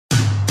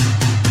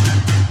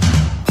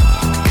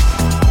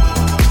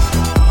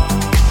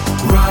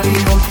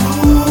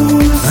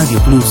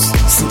פלוס,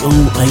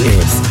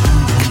 COIF.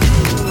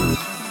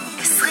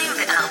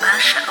 24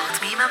 שעות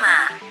ביממה.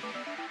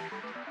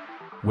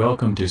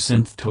 Welcome to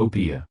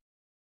Synthopia.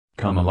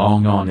 Come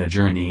along on a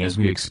journey as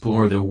we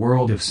explore the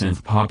world of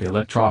synth pop,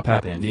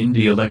 electropop, and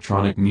indie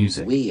electronic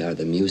music. We are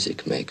the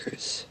music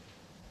makers,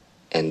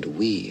 and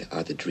we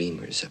are the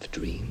dreamers of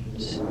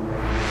dreams.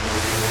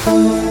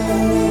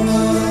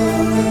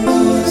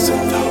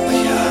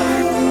 Synthopia,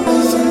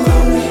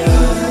 Synthopia,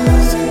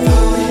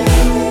 Synthopia.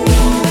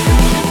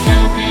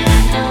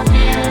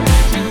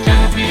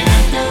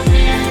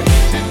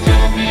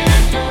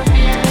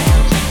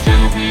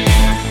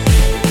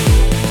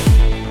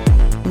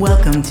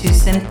 Welcome to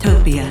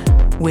Synthopia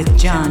with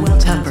John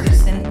Tupper.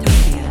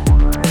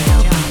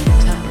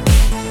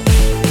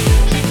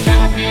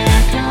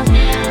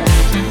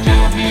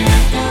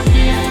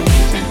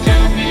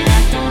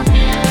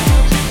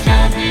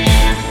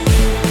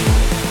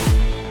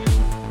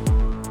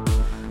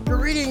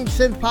 Greetings,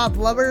 synth pop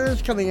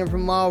lovers coming in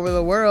from all over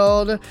the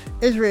world: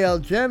 Israel,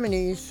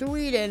 Germany,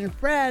 Sweden,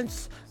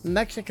 France,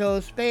 Mexico,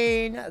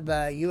 Spain,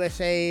 the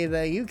USA,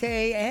 the UK,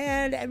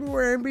 and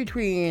everywhere in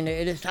between.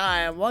 It is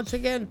time once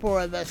again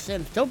for the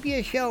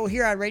Synthopia show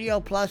here on Radio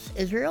Plus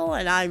Israel,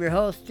 and I'm your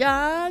host,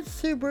 John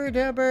Super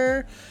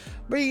Duper,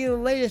 bringing you the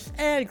latest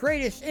and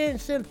greatest in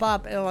synth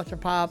pop and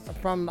electropop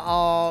from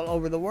all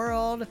over the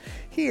world,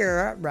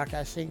 here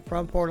broadcasting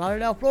from Fort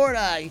Lauderdale,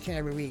 Florida, each and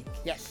every week.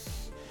 Yes.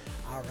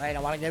 Alright, I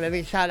want to give a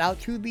big shout out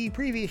to the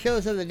previous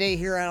shows of the day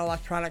here on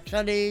Electronic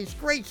Sundays.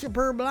 Great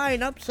superb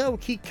lineup, so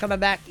keep coming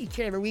back each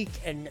and every week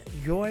and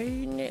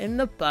join in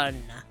the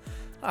fun.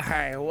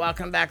 Alright,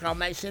 welcome back all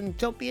my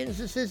Synthopians.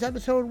 This is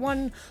episode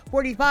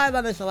 145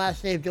 on this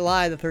last day of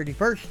July the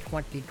 31st,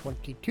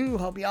 2022.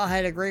 Hope you all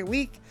had a great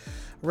week.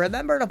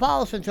 Remember to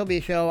follow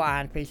Synthopia Show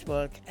on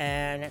Facebook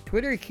and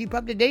Twitter. Keep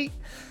up to date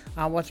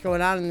on what's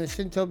going on in the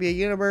Synthopia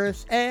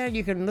universe, and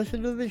you can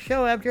listen to the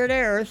show after it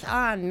airs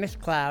on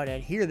Mixcloud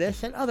and hear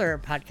this and other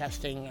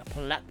podcasting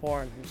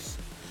platforms.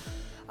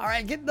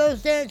 Alright, get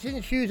those dancing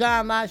shoes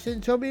on, my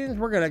Synthopians.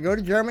 We're going to go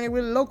to Germany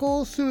with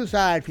Local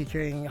Suicide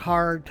featuring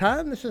Hard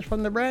Time. This is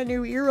from the brand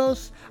new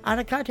Eros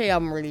Anakate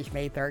album released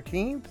May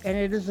 13th, and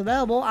it is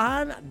available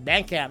on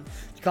Bandcamp.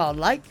 It's called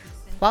Like,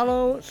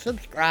 Follow,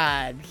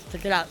 Subscribe.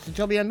 Check it out.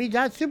 Synthopia Me.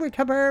 Super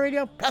Tupper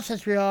Radio Plus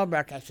Israel,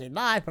 broadcasting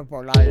live from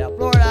Fort Lauderdale,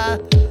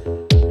 Florida.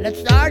 Let's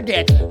start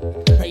dancing.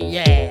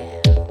 Yeah.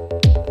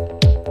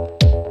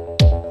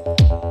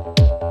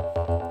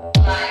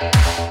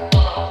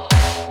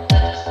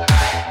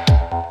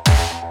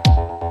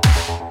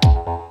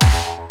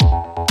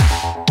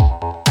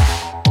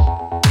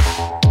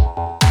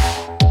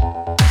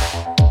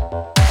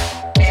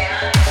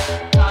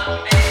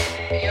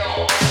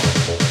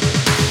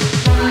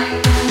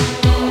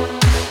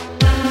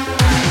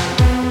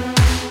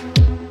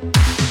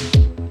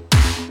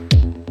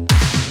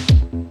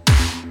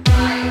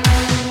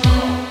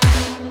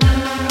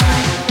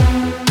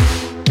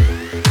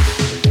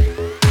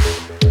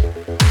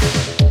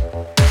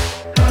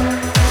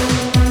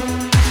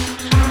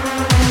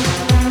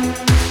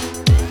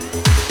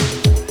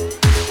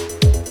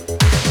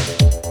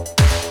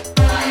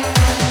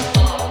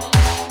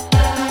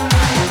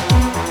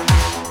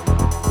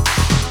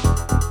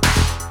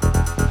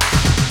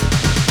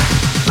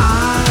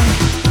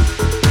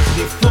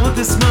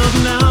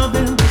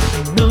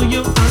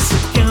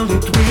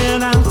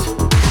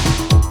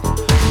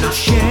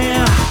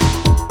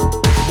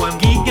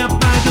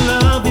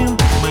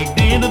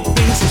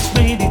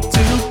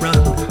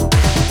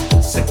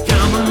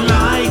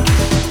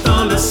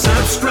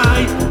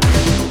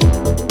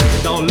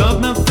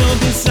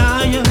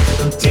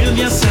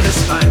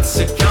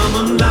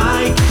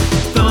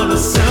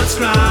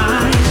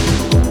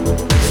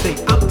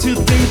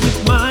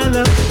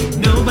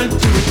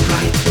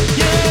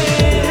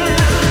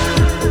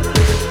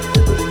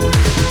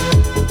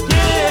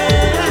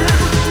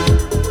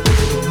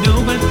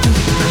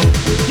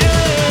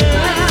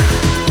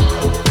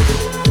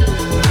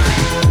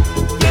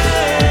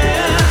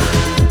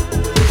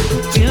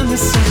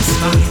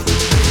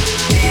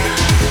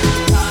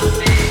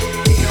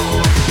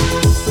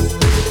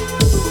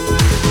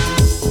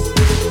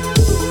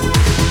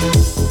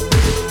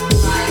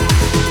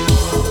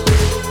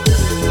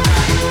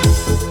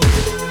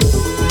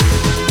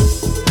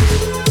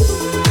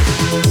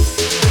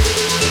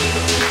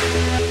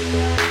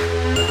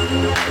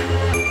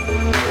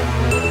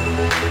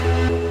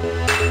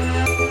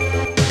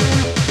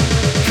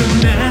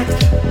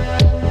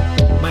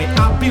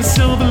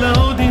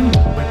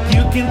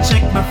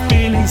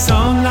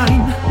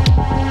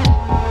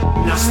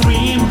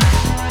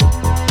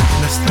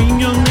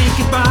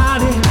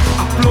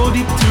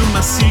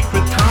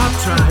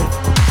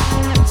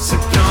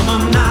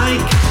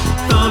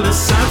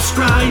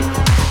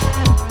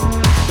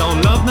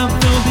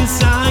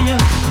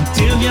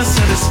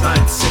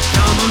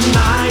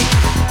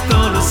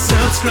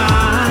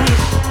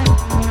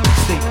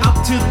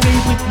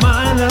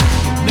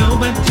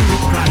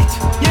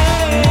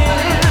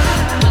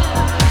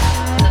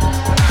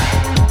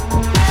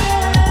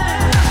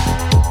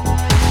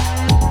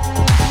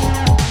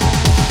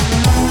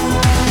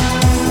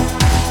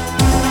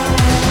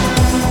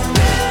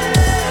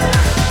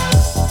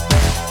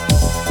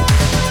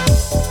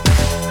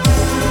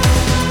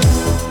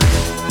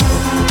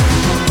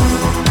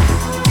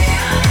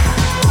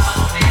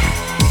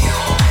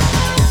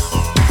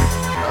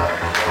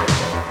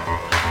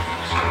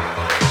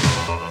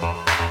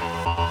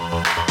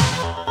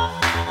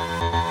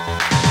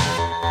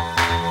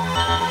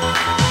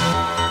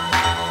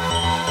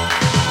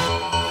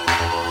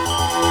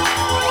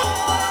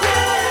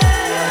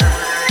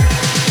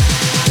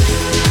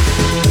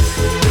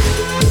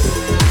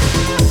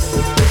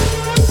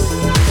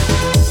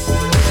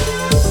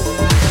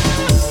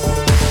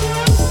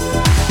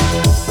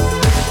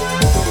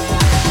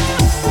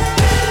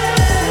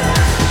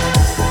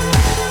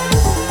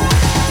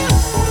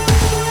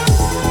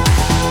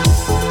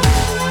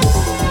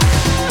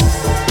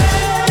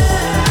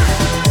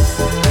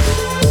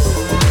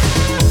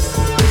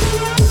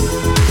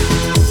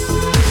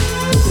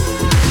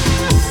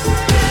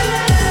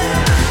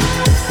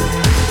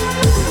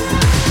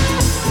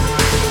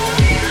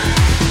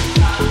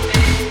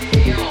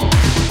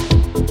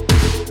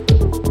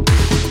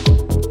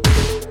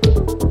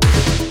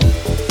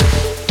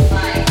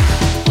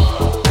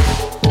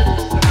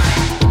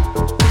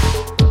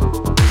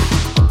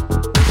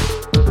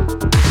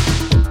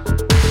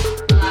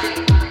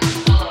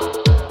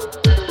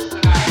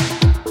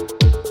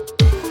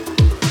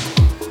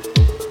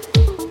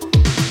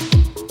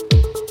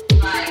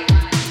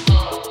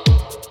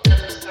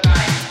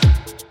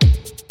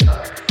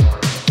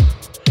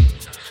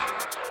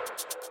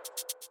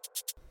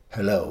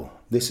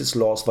 This is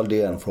Lars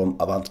Valdén from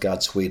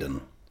Avantgarde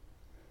Sweden.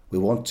 We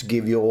want to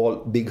give you all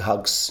big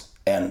hugs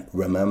and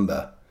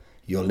remember,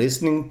 you're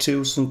listening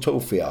to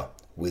Zontopia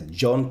with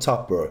John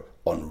Tupper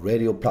on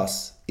Radio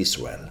Plus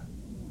Israel.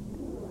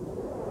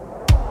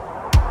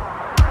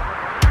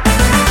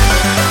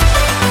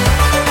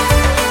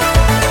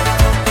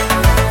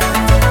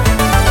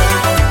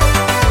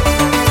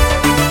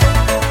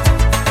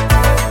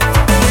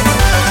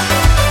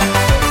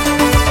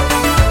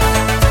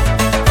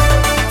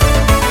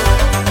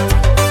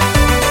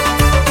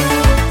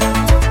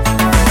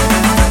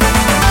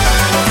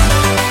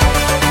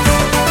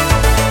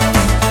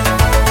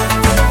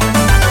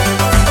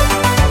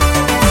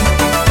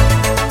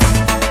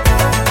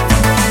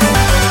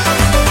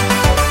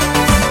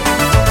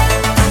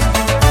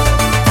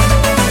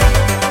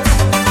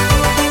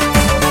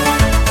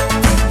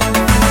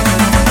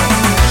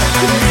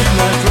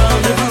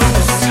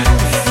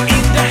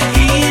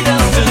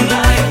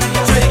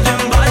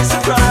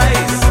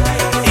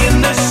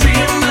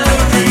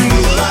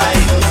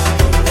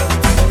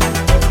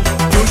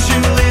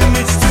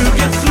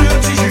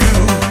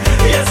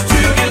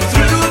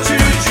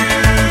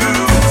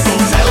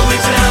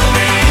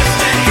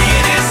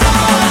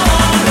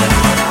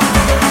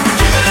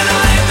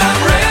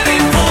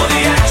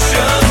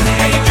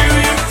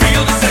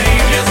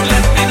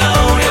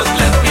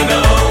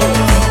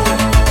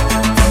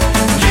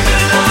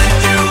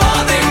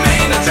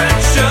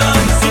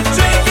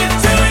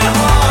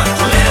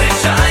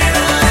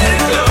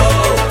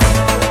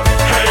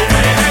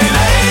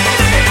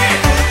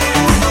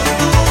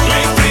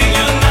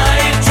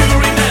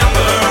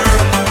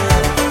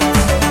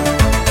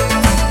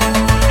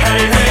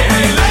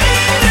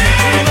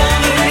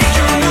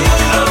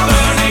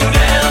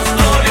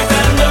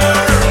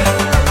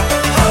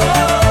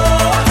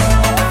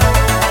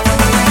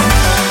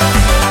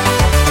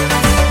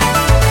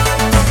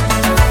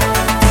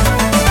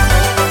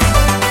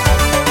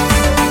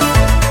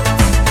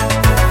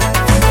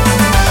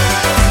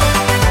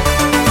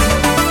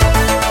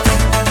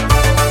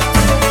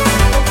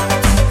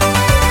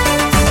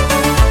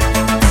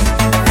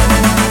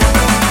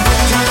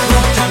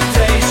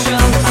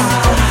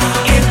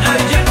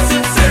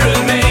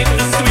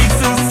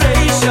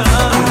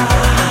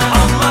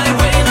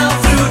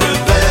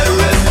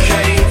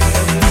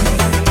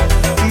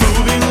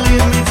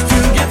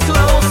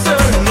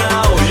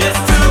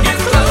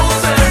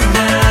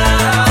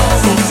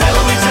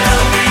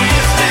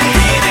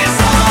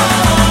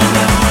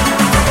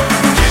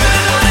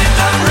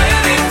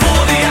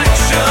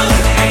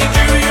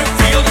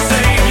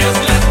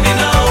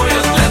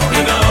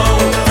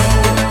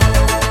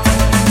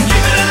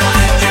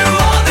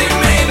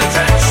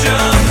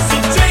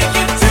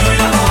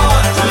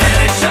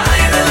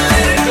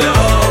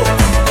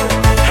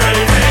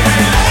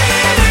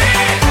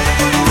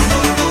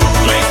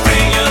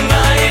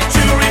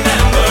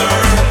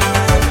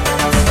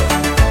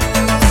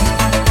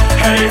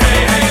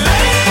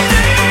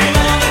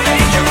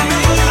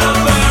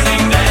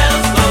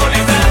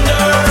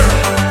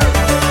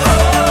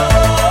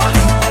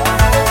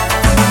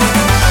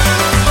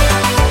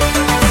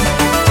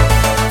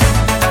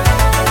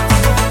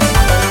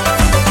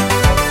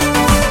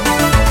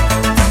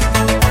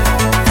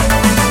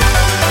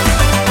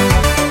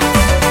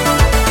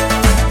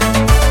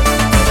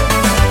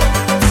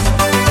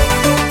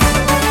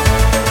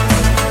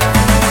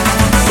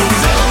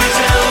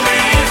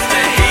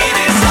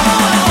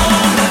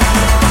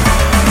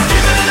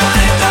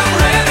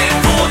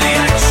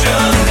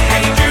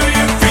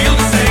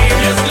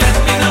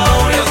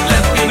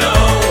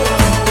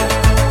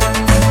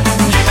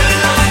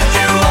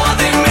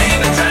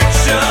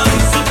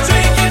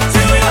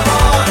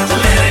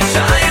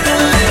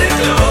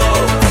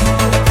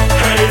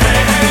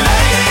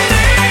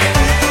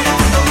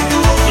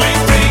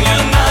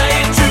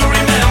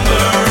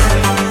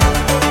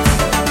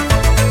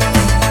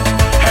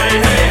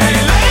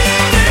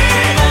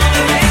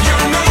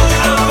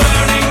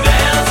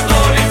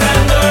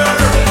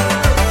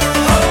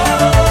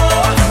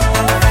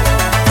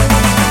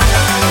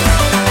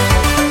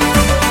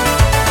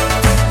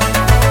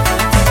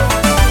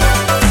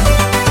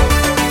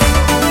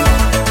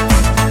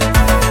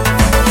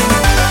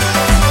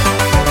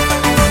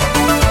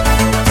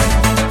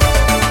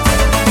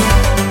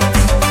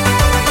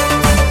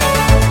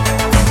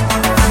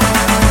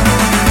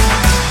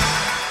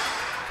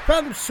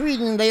 From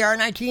Sweden, they are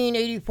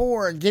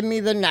 1984, Give Me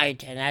the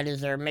Night, and that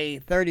is their May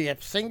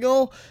 30th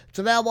single. It's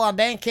available on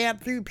Bandcamp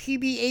through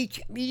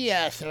PBH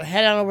Media, so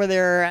head on over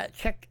there,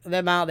 check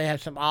them out. They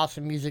have some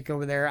awesome music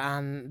over there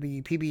on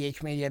the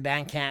PBH Media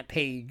Bandcamp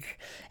page.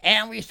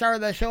 And we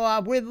started the show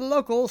off with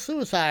Local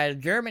Suicide of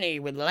Germany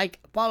with Like,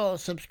 Follow,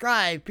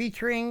 Subscribe,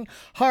 featuring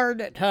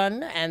Hard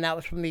Ton, and that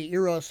was from the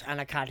Eros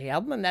Anakati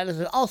album, and that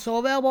is also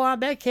available on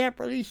Bandcamp,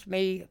 released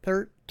May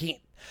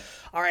 13th.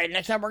 All right,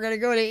 next up we're going to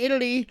go to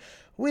Italy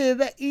with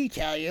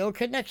Italio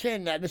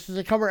Connection. This is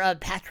a cover of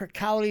Patrick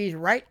Cowley's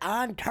Right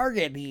on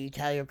Target, the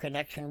Italio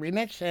Connection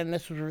remix, and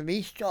this was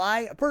released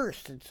July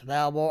 1st. It's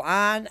available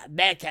on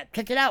Bandcamp.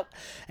 Check it out.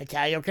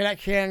 Italio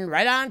Connection,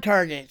 Right on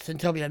Target.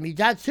 Centopia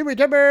Meets Super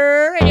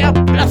Duper Radio.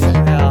 Bless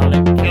Israel.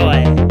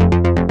 Enjoy.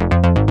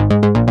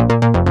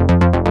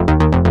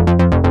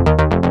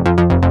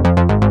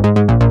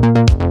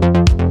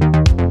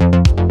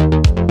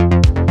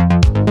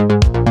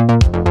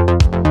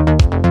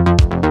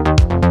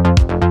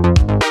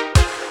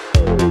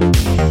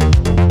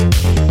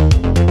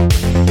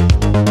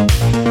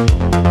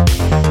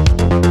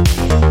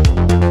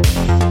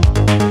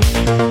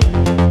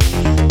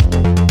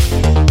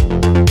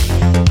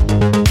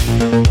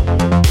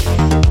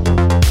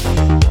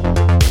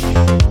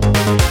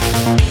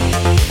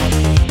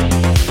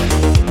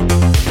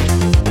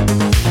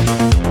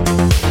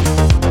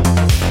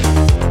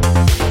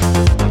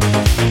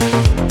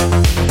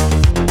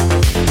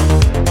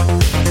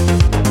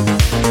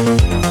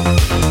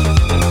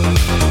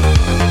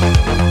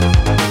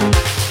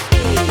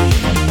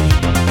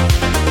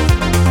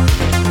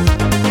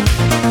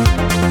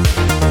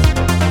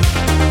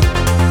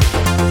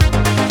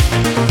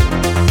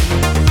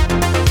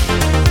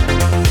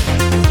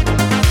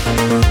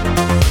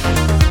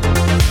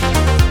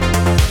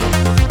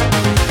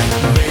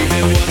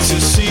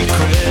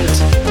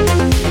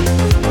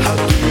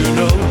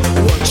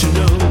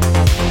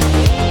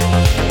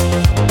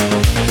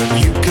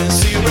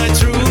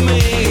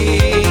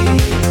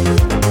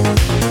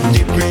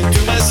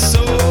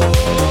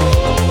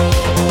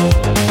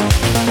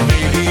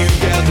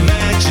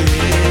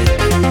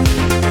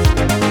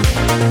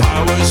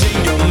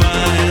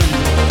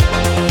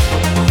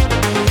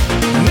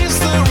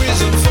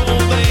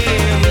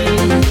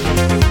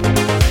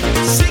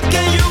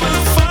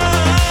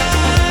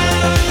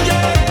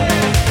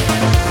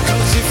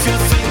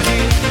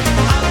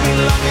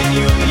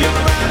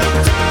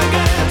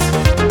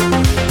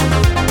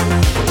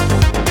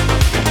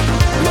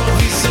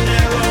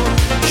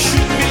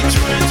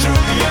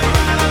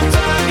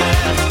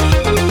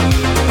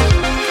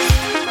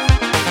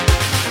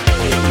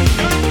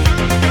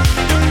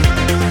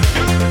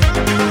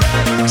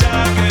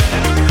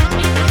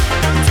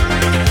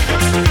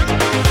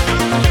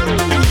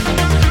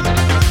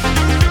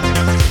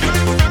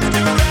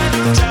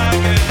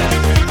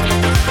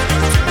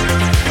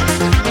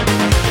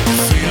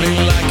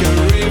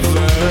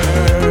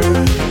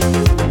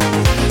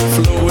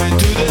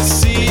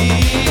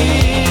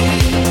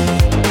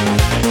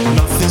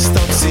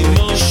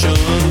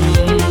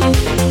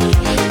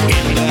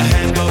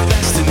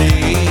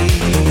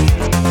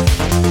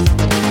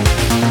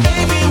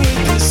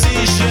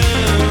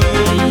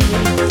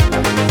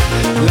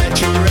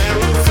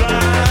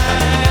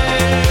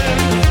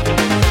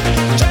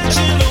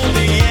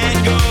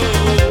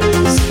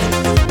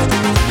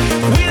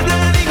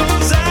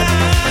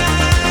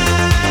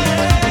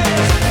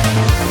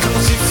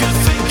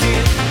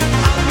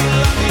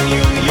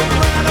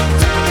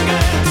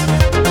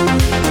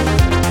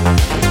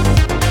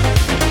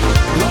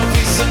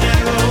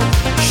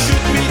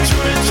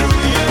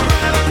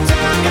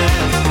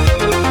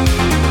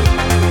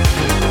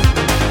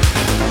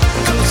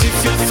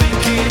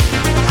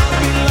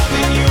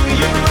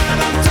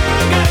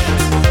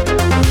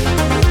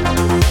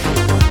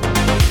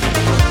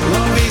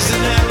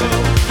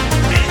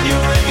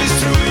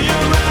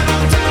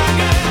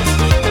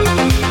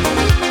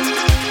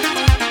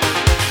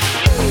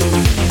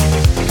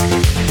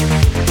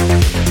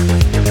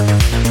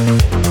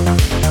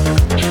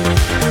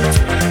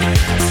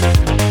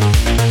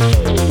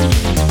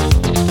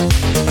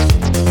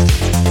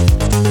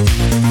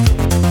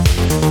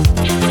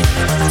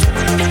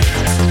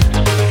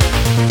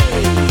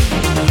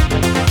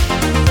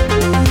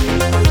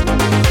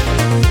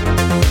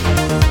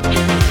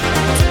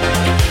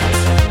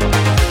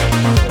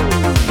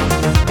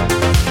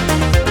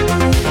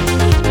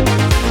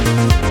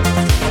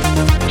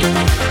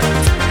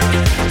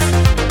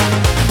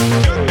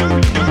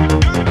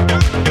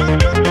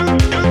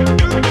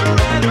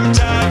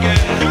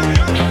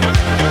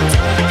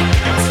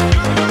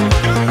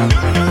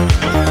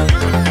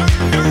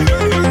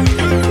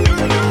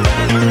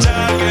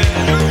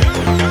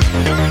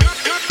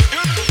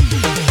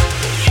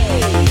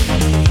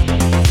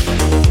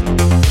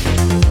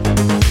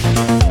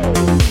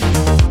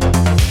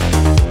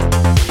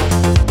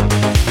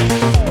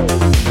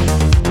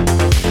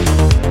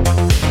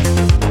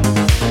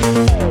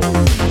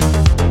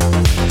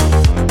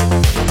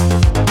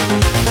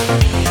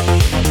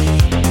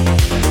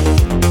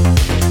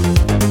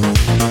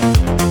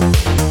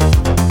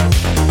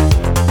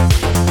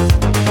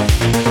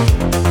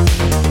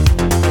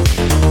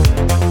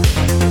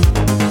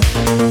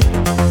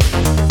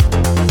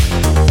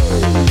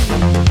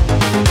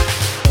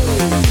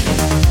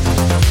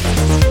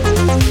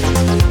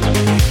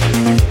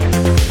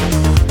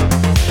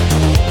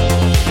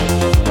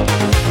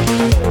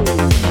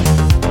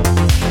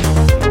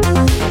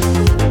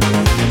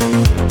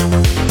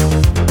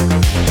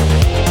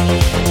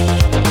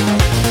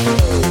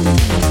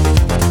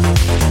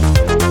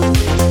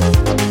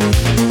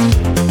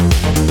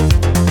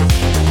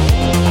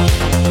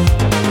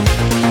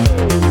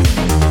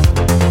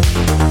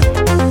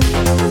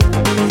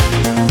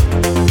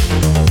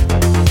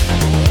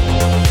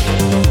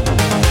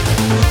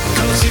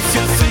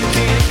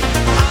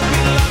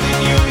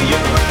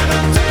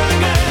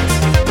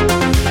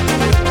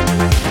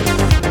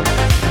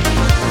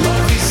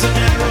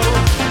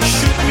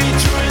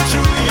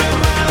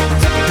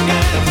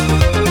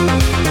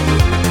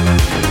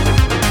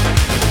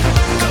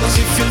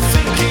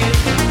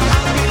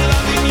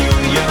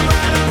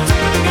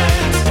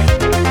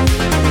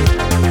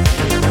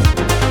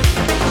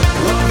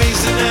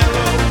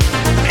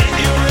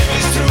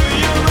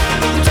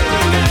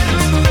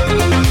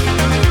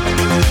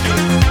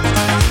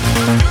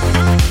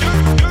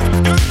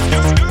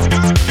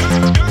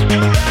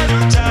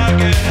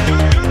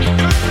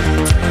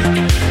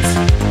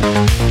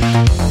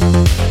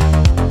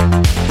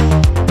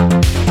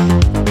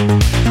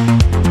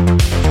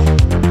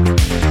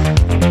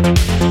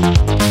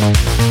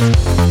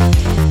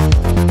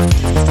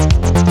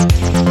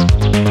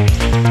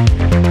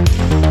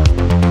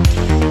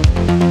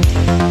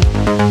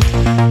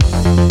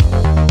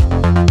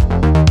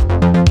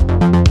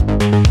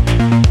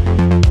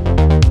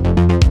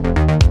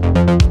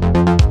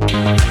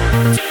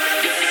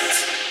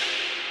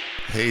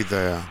 Hey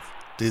there,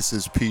 this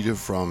is Peter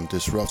from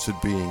Disrupted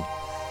Being,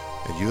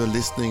 and you are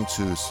listening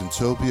to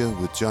Syntopia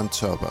with John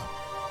Topper.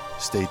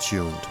 Stay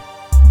tuned.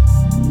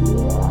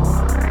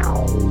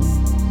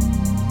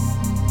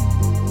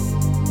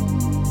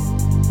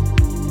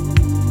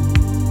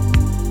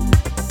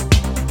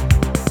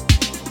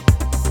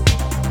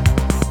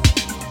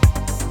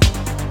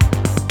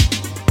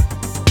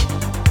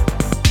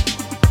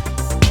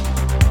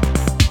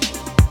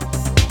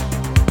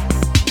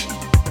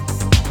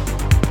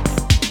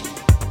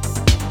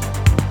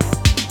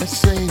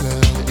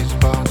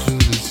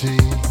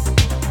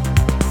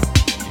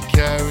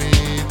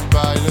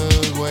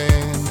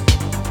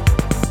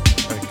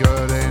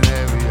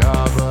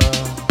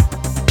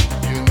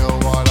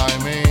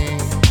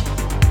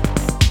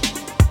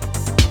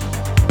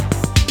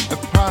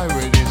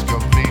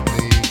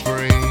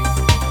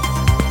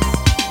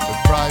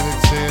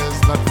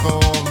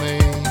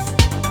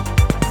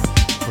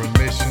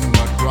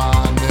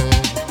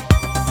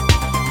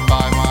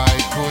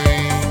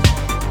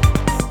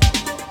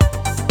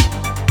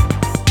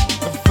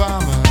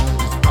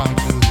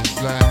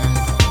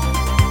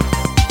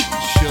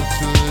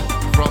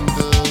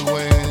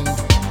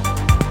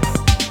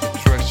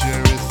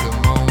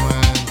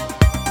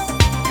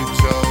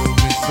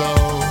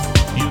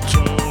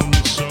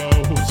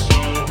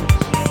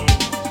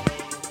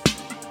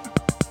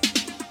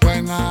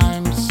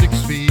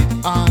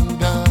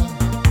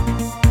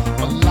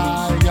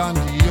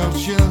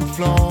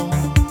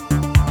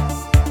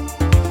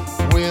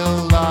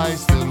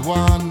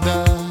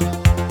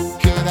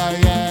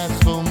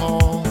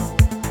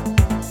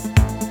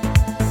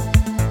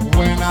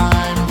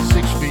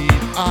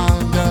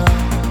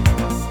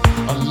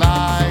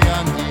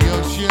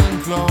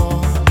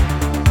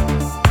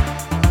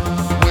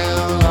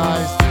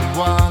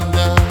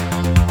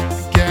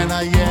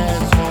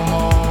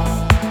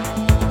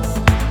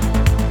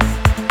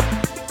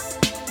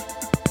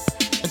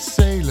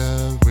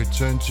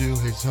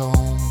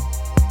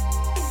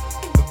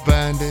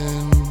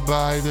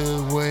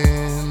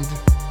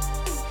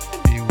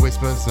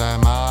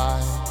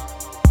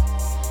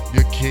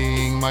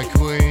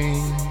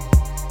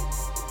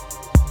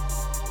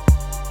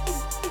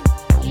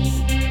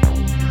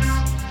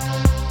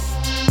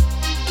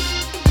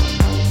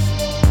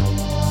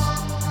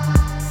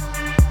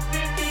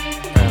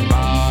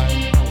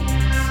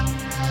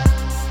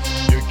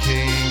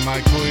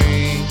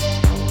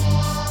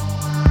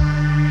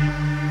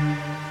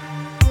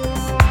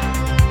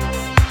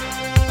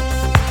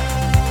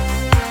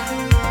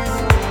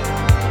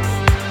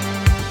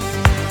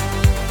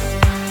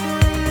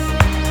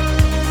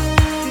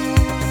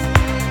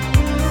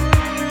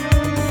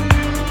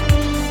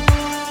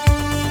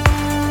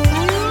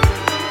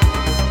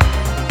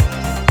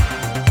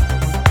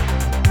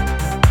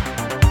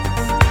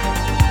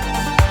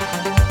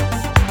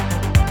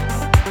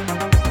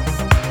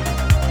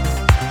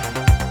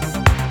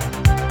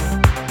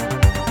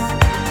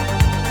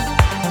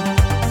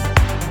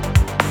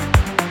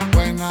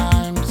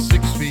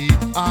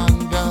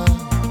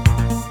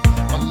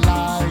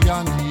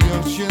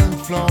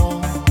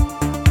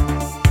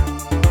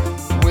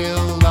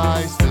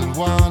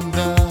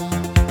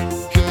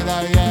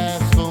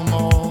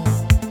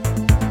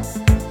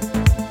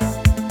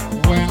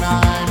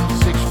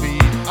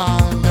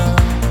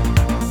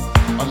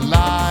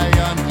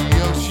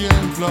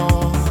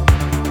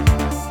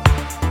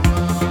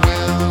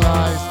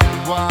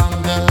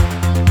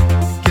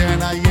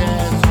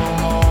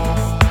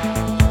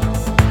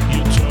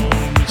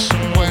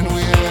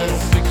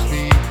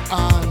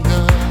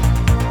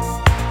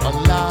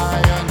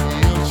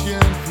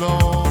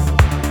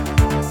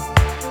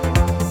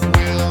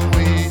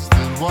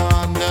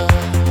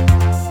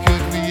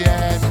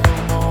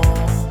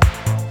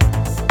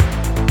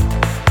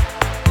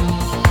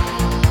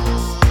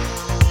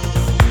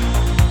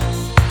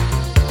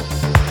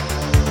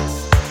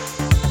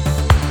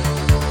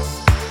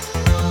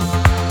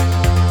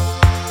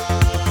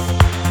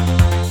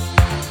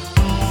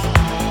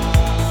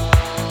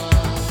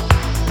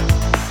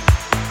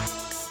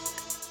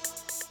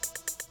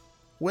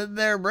 With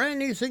their brand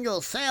new single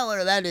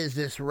Sailor, that is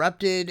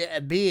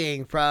Disrupted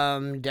Being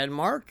from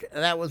Denmark.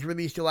 That was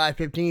released July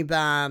 15th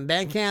on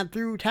Bandcamp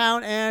through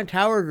Town and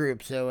Tower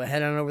Group. So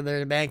head on over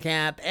there to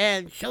Bandcamp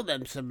and show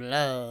them some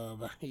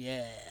love.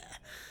 Yeah.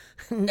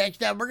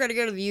 Next up, we're going to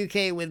go to the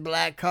UK with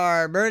Black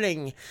Car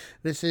Burning.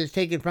 This is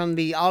taken from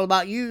the All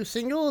About You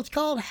single. It's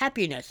called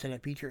Happiness, and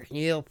it features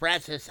Neil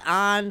Francis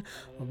on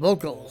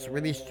vocals.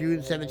 Released June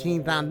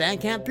 17th on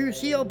Bandcamp through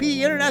COP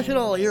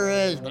International. Here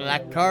is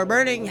Black Car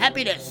Burning,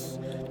 Happiness.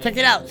 Check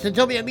it out,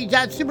 Syntopia Meets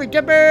on Super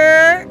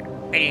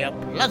Duper Radio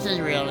Plus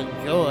Israel.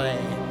 Enjoy.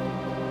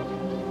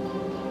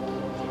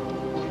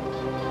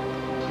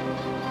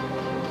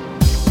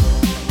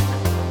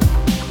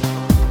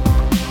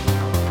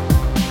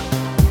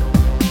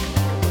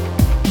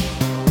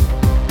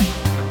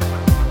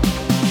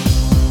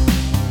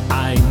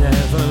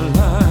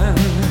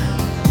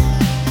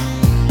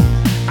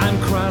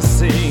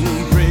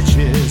 Crossing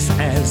bridges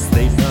as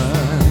they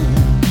burn.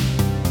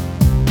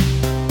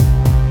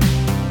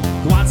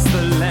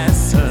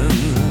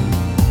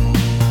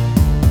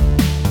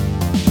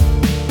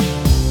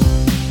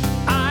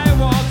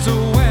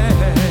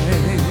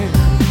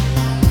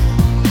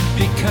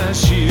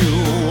 'cause you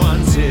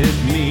wanted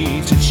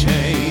me to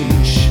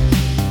change.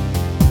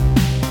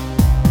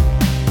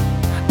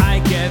 I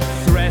get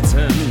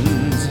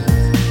threatened.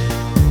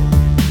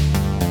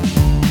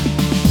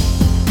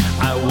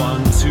 I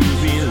want to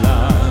be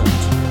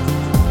loved,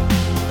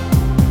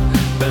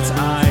 but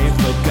I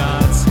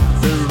forgot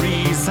the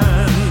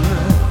reason.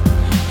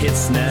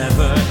 It's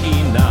never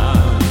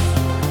enough,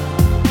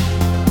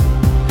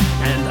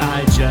 and I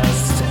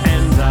just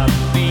end up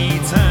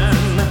beaten.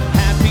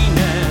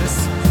 Happiness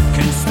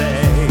can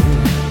stay.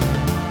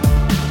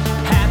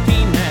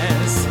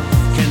 Happiness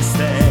can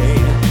stay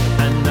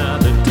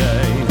another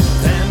day.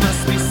 There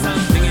must be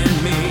something in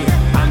me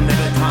I'm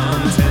never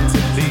content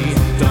to be.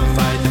 Don't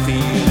fight the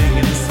feeling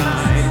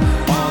inside,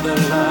 all the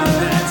love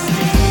that's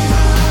deep.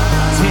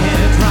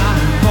 Teardrop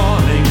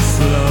falling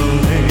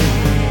slowly,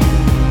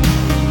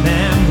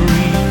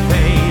 memory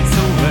fades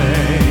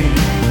away.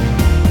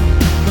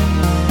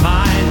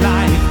 My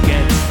life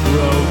gets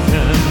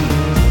broken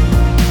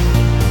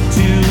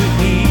too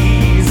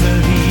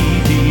easily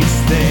these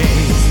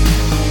days.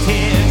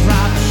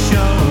 Teardrops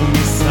show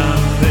me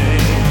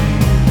something,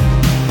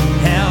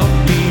 help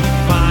me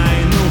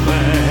find a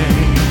way.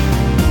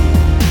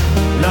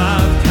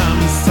 Love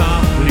comes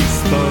softly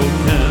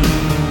spoken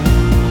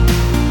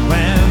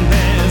when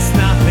there's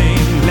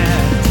nothing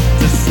left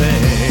to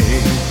say.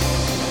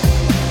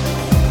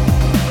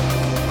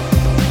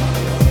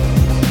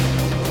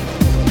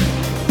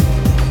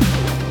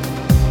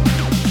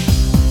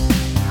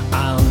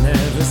 I'll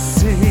never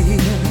see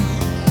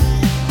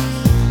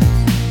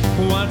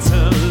what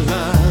a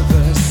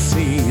lover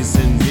sees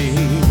in me.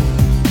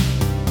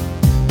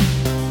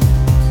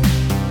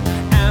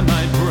 Am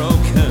I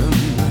broken?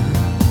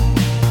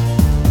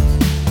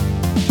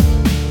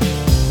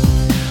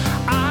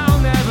 I'll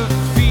never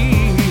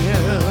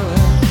feel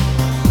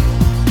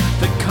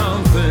the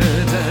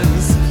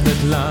confidence that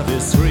love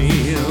is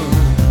real,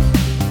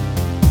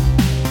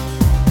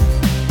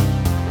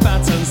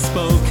 but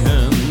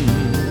unspoken.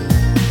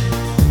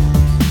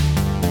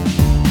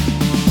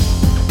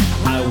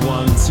 I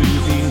want to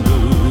be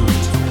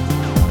moved,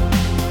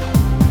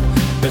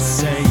 but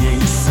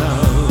saying so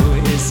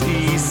is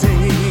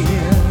easy.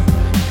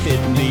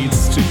 It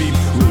needs to be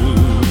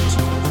proved.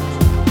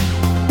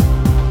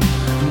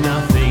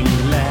 Nothing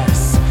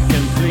less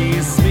can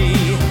please me.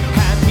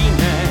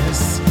 Happiness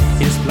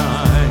is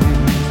blind.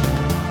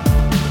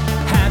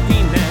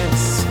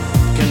 Happiness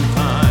can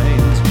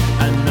find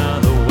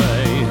another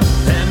way.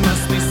 There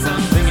must be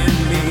something in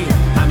me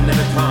I'm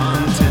never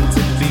content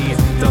to be.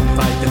 Don't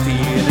fight the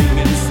feeling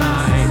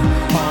inside,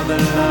 all the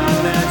love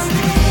that's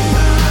deep.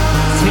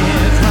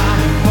 Teardrop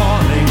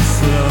falling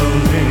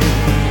slowly,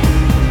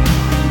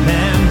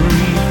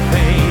 memory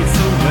fades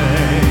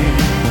away.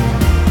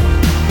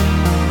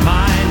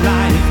 My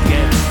life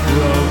gets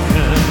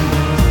broken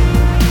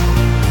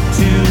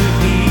too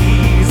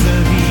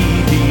easily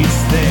these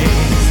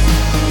days.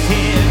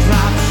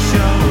 Teardrops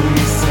show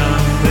me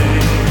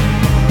something,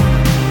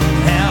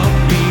 help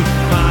me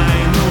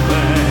find a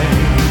way.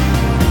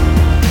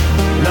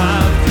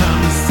 Love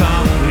comes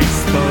softly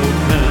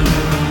spoken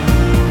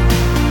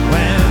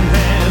when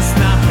there's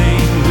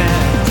nothing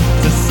left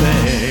to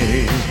say.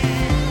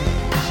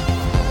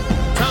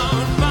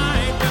 Don't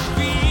fight the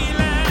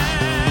feeling,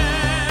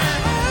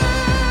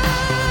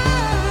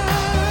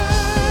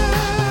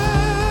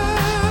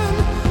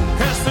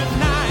 'cause the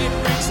night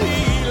brings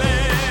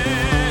healing.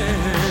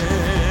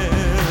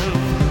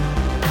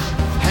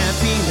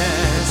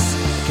 Happiness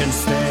can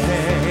stay.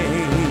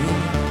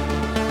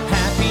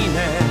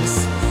 Happiness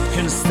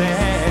can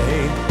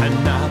stay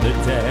another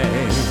day.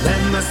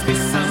 There must be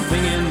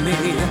something in me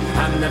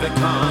I'm never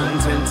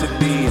content to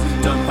be.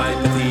 Don't fight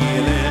the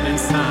feeling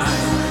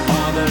inside,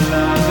 all the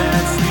love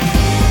that's deep.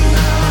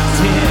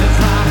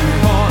 Teardrop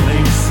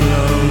falling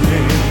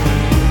slowly,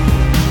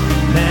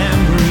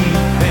 memory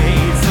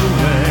fades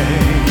away.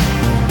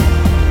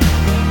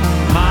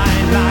 My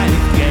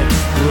life gets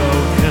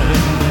broken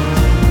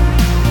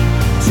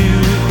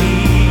too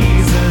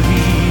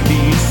easily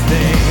these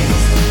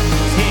days.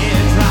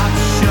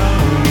 Teardrops show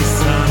me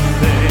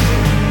something,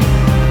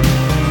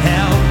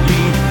 help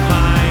me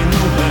find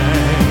a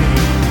way.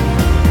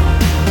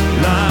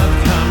 Love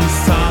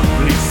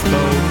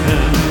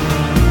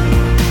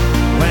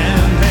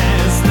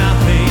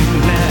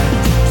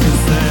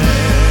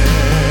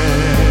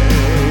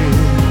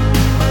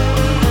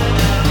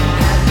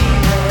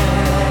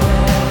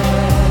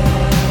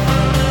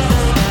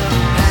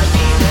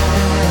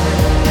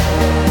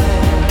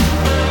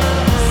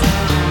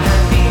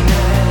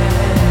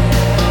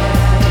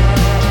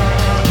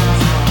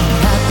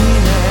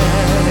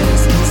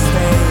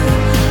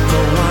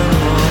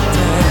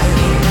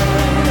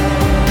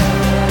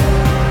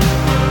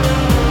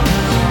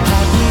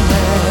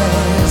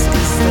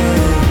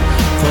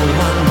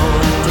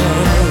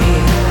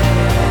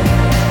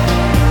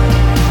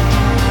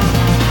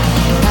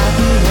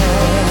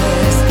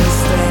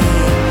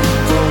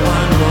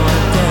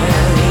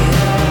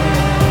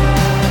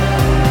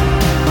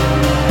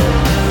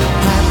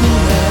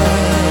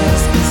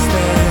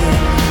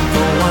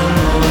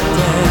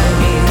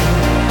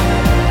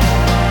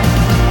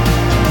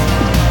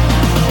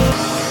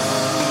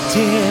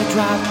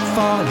raindrop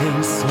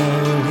falling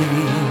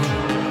slowly,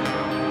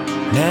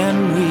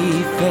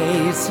 memory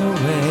fades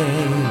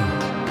away,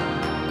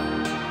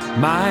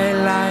 my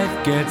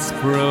life gets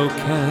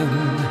broken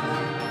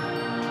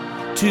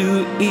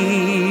too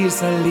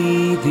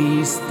easily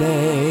these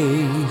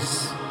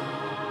days.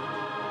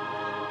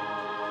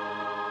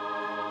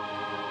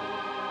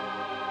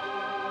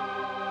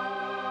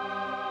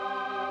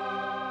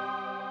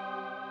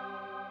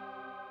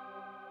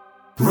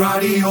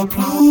 Radio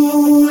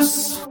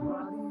Plus.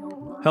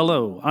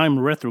 Hello, I'm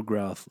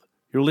Retrograph.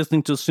 You're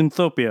listening to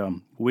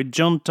Synthopia with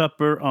John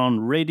Tupper on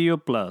Radio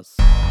Plus.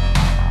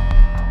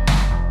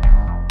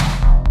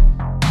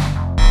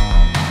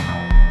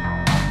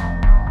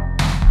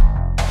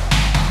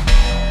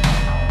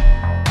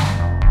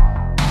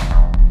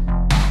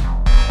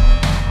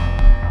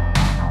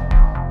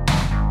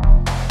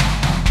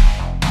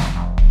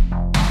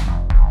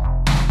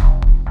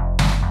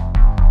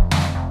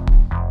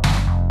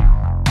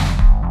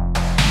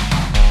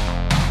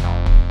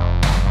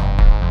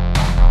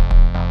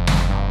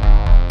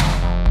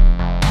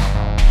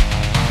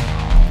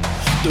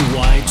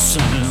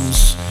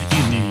 Sands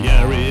in the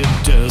arid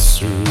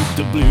desert,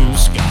 the blue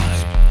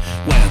sky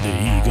where the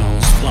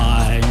eagles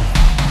fly.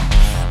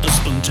 A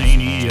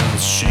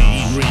spontaneous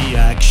chain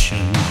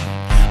reaction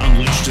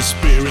unleashed the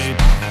spirit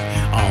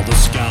of the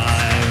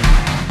sky.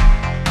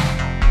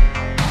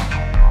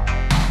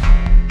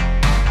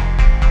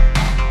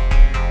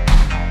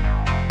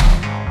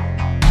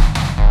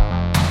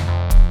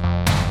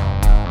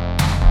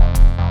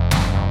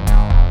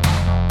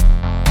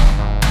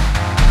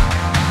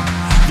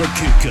 The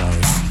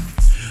kick-off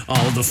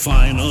of the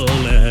final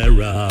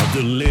era,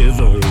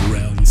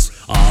 deliverance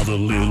of a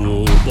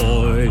little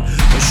boy,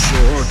 a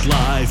short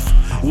life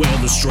where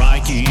the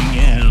striking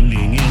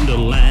ending in the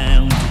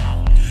land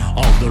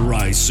of the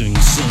rising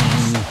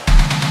sun,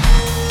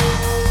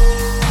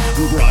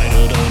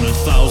 brighter than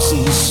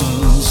 1,000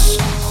 suns,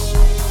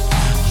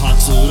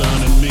 hotter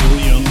than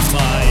 1,000,000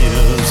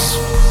 fires,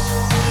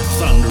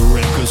 thunder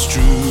echoes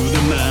through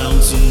the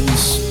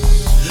mountains,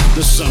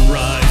 the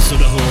sunrise of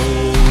the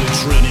Holy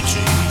Trinity.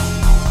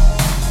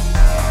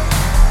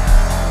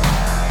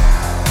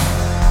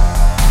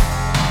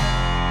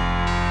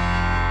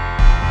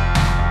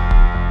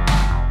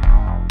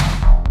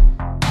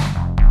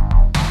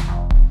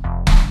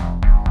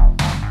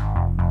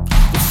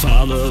 The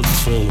father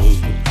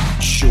followed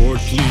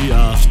shortly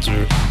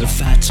after, a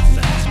fat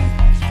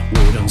man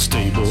with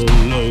unstable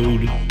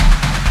load,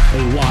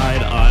 a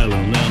wide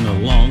island and a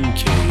long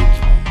cape,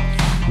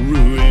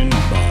 ruined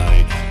by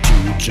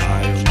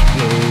giant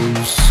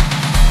blows,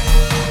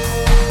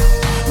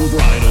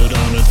 brighter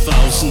than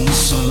 1,000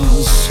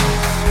 suns,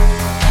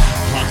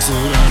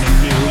 hotter than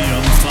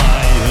 1,000,000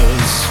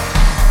 fires,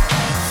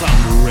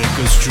 thunder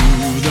echoes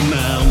through the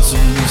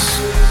mountains,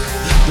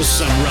 the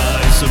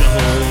sunrise of the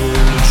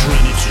Holy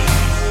Trinity.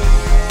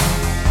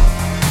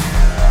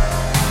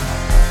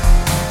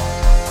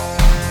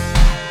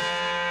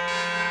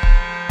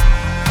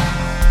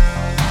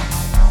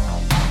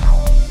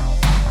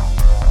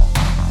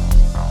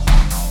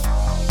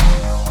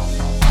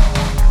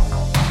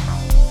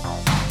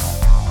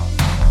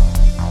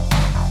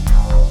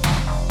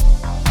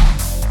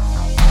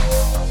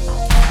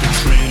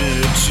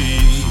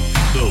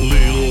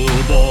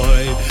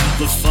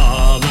 The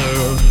father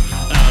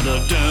and the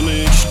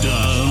damage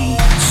done,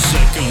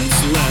 seconds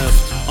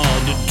left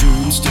of the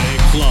doomsday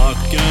clock,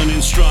 and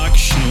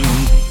instruction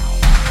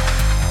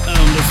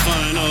and the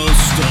final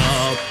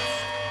stop.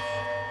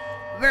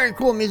 Very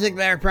cool music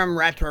there from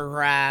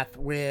Retrograph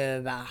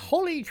with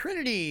Holy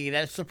Trinity.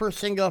 That's the first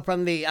single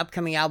from the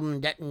upcoming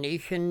album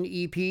Detonation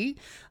EP.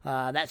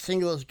 That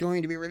single is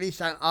going to be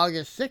released on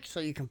August 6th, so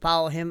you can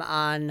follow him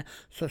on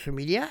social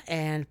media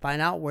and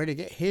find out where to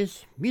get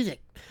his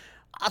music.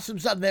 Awesome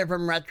stuff there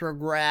from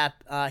Retrograph.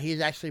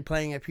 He's actually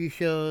playing a few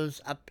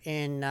shows up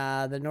in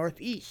the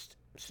Northeast.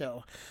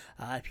 So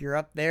if you're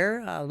up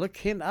there, look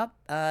him up,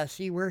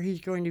 see where he's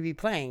going to be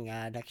playing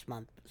next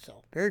month.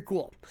 So very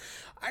cool.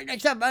 All right,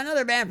 next up,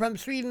 another band from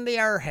Sweden. They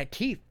are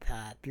Hatif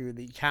through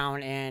the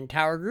Town and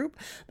Tower Group.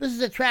 This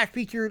is a track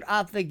featured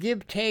off the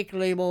Give Take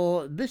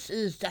label. This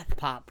is Death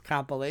Pop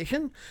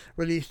compilation,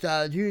 released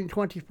June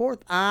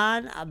 24th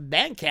on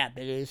Bandcamp.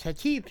 It is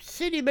Hatif,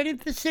 City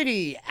Beneath the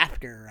City,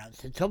 after on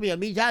Synthopia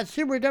Meets on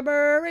Super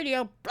Duper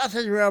Radio Plus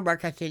Israel,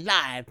 broadcasting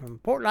live from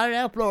Fort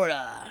Lauderdale,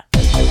 Florida.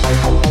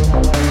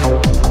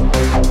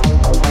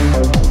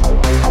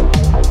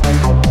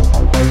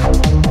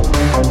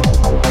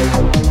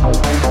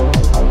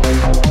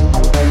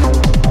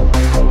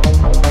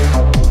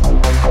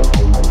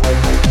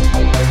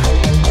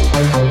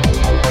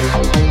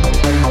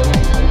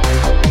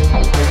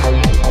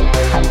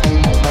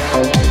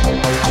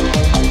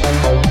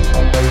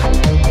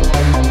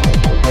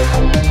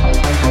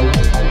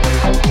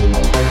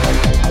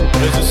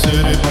 There's a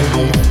city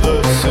beneath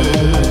the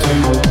city.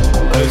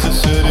 There's a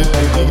city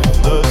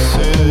beneath the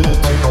city.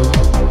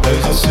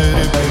 There's a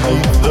city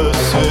beneath the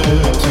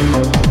city.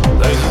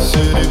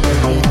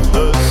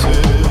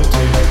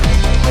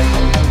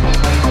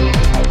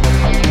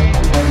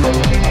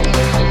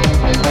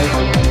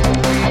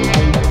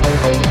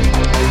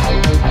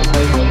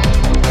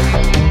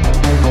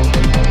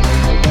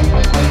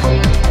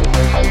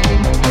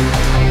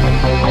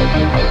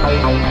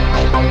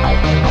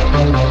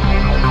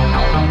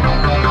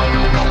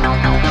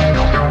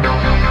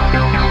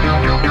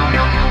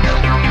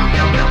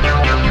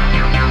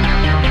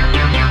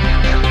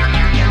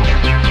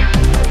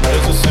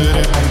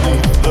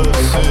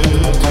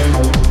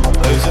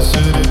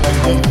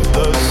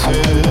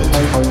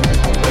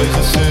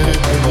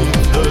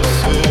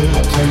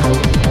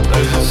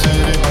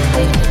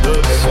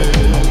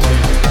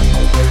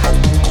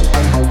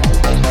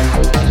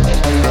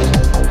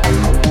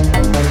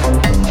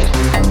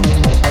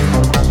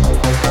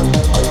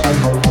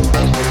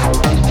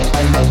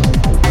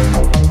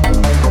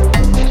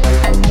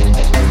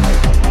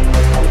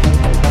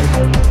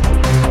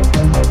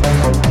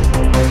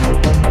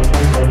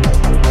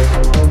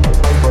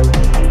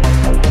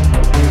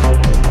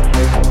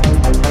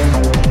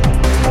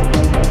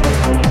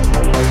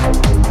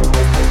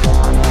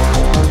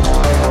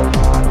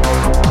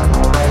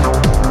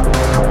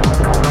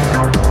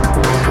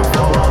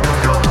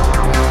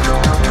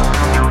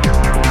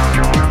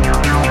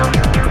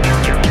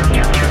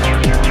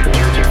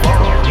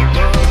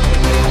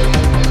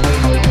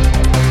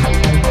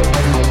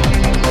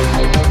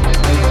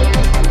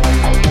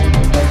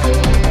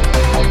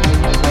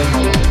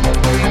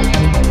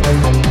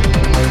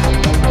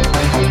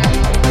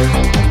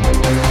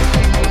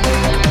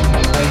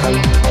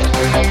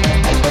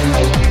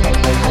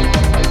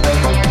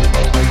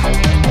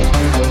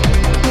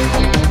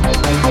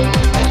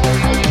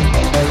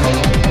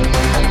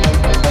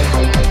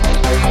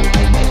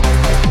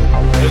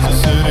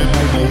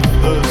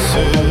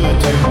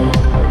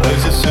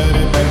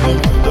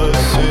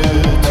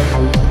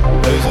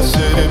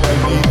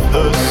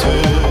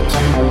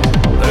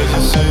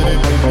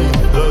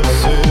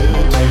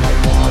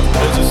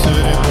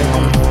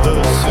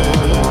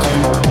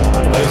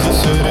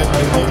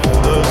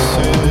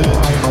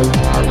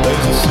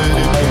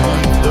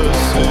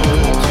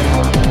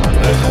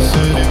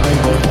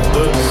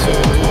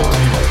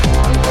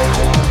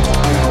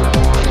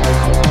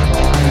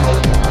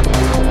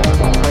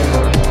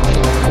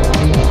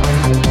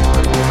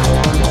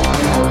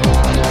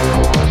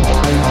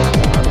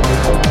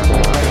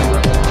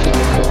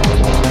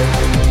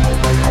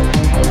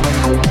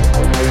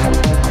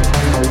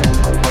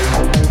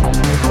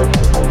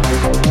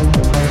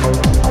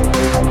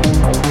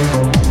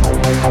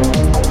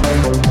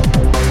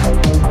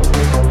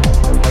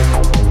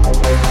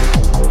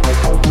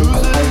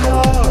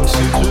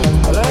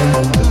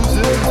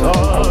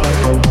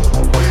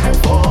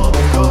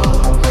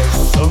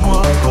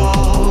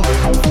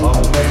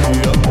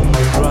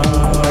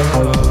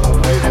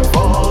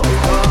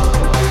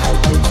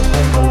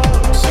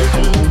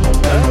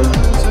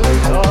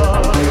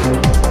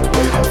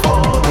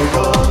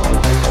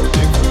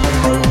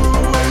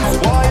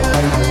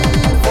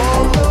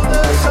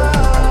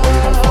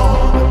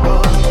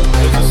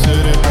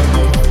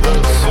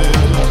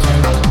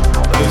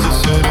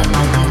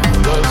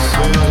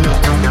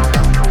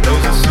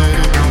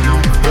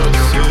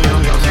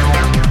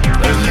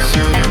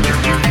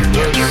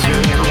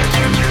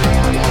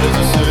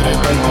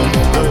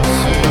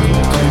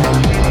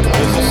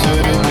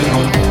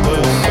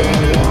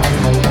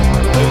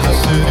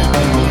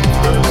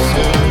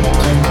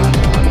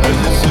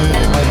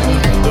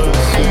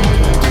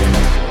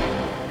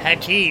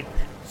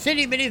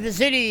 City Beneath the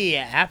City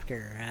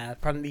after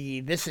from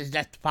the This Is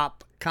Death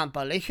Pop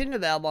compilation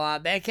available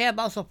on Bandcamp.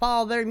 Also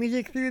follow their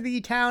music through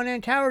the Town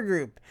and Tower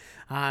group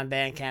on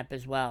Bandcamp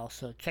as well,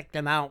 so check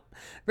them out.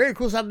 Very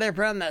cool stuff there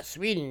from the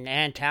Sweden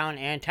and Town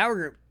and Tower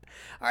group.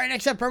 Alright,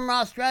 next up from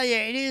Australia,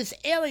 it is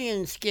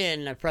Alien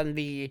Skin from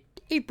the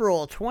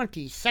April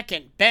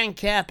 22nd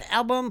Bandcamp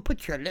album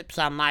Put Your Lips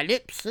on My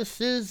Lips.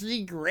 This is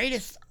the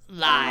greatest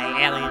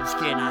lie, Alien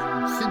Skin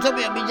on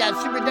Syntopia Media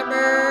Super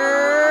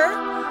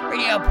Duper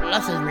Radio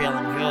Plus is real.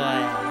 Enjoy.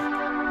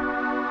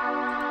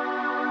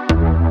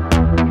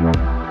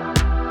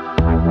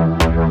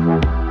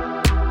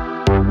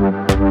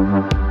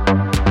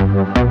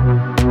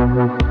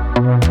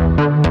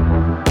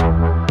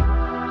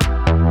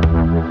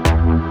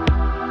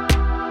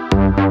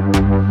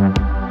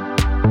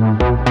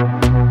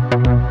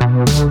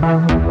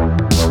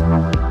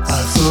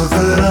 I thought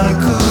that I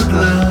could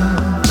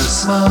learn to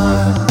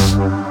smile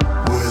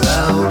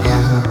without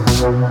you.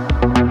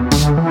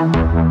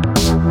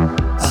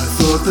 I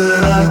thought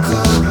that I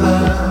could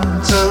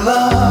learn to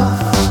laugh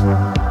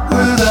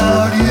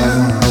without you.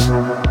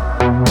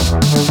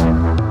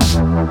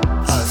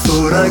 I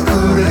thought I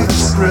could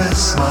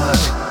express my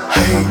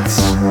hate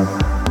for you.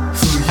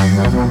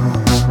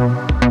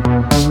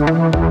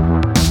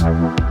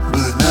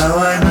 But now I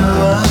know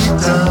I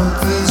doubt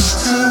this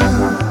too.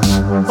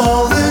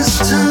 All this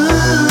too.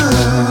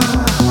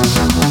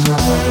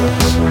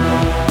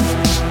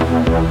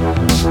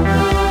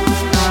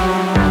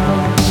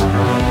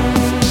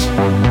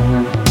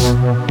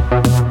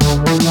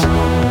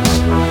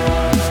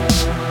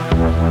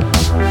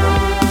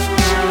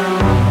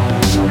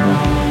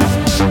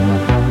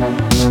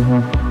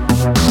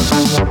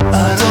 I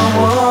don't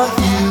want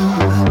you,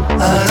 I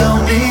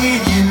don't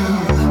need you.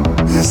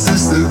 Is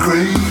this the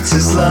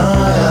greatest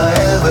lie I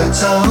ever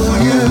told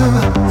you?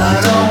 I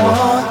don't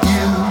want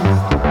you,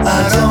 I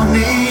don't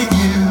need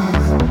you.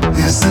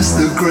 Is this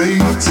the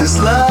greatest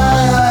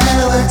lie I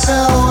ever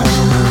told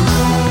you?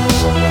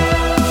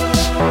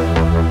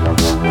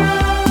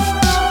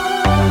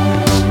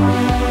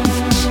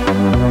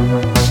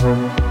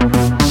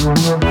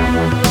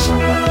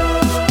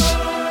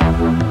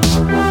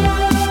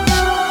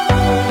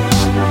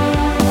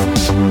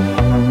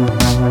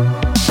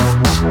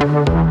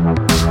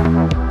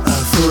 I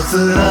thought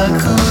that I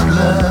could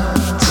learn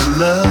to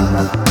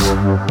love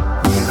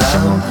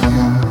without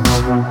you.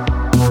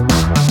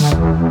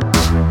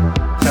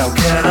 How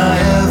can I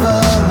ever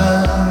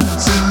learn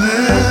to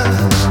live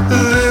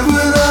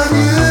without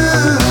you?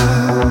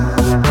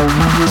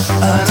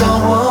 I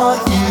don't want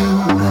you,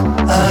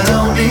 I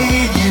don't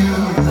need you.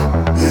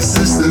 Is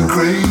this the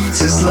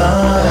greatest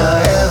lie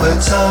I ever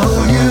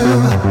told you?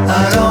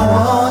 I don't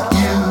want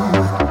you,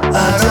 I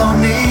don't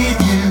need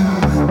you.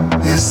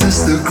 Is this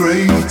the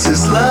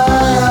greatest lie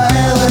I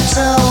ever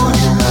told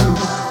you?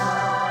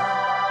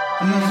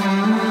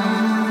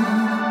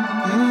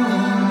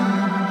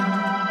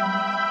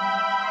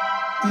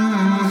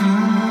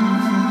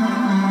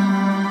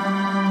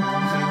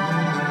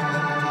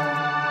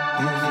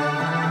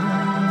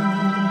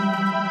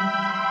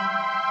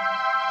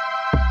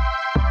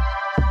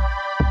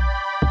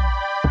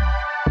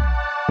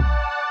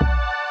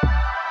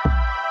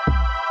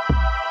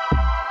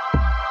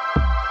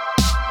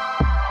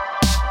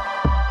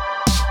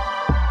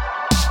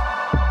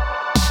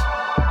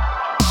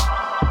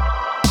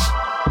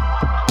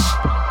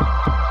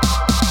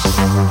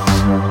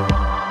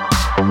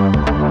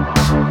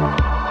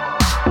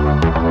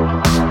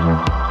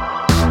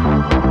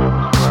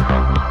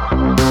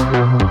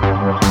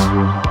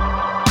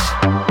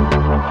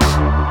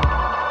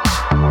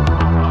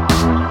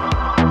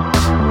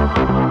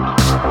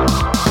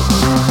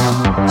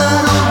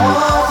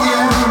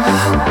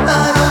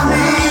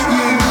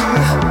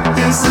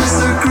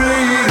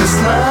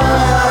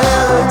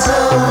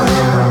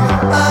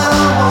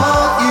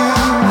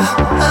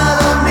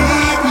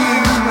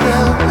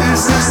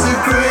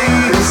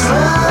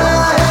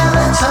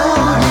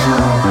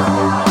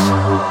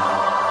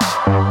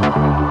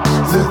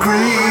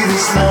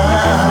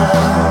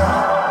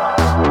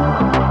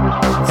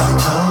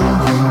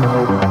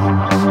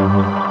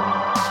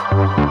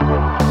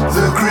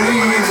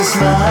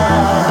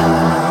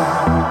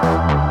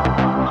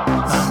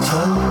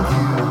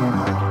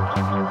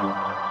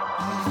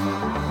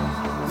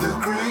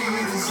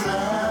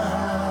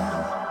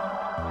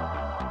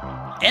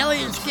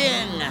 Alien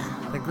Skin,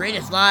 the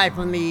greatest lie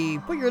from the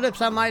Put Your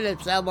Lips on My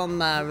Lips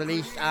album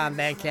released on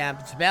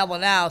Bandcamp. It's available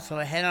now, so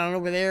head on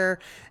over there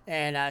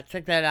and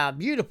check that out.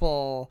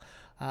 Beautiful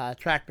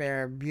track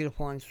there,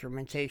 beautiful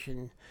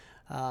instrumentation.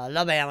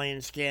 Love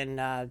Alien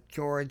Skin.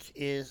 George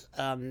is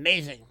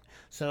amazing.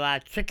 So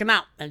check him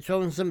out and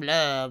show him some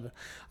love.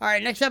 All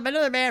right, next up,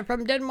 another band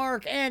from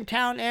Denmark and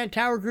Town and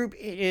Tower Group.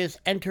 It is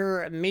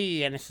Enter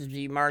Me, and this is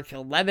the March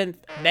 11th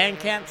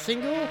Bandcamp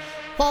single,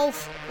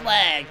 False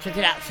Flag. Check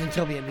it out,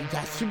 Syntopia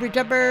Media Super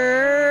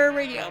Duper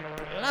Radio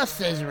Plus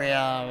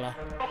Israel.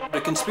 The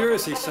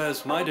conspiracy,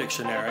 says my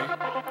dictionary,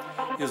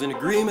 is an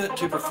agreement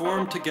to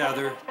perform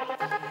together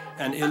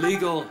an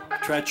illegal,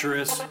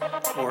 treacherous,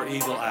 or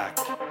evil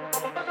act.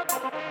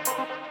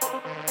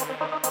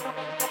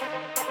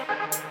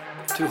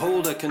 To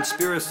hold a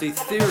conspiracy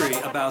theory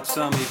about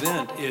some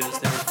event is,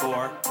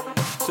 therefore,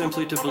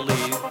 simply to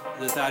believe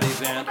that that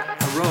event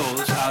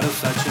arose out of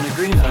such an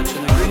agreement.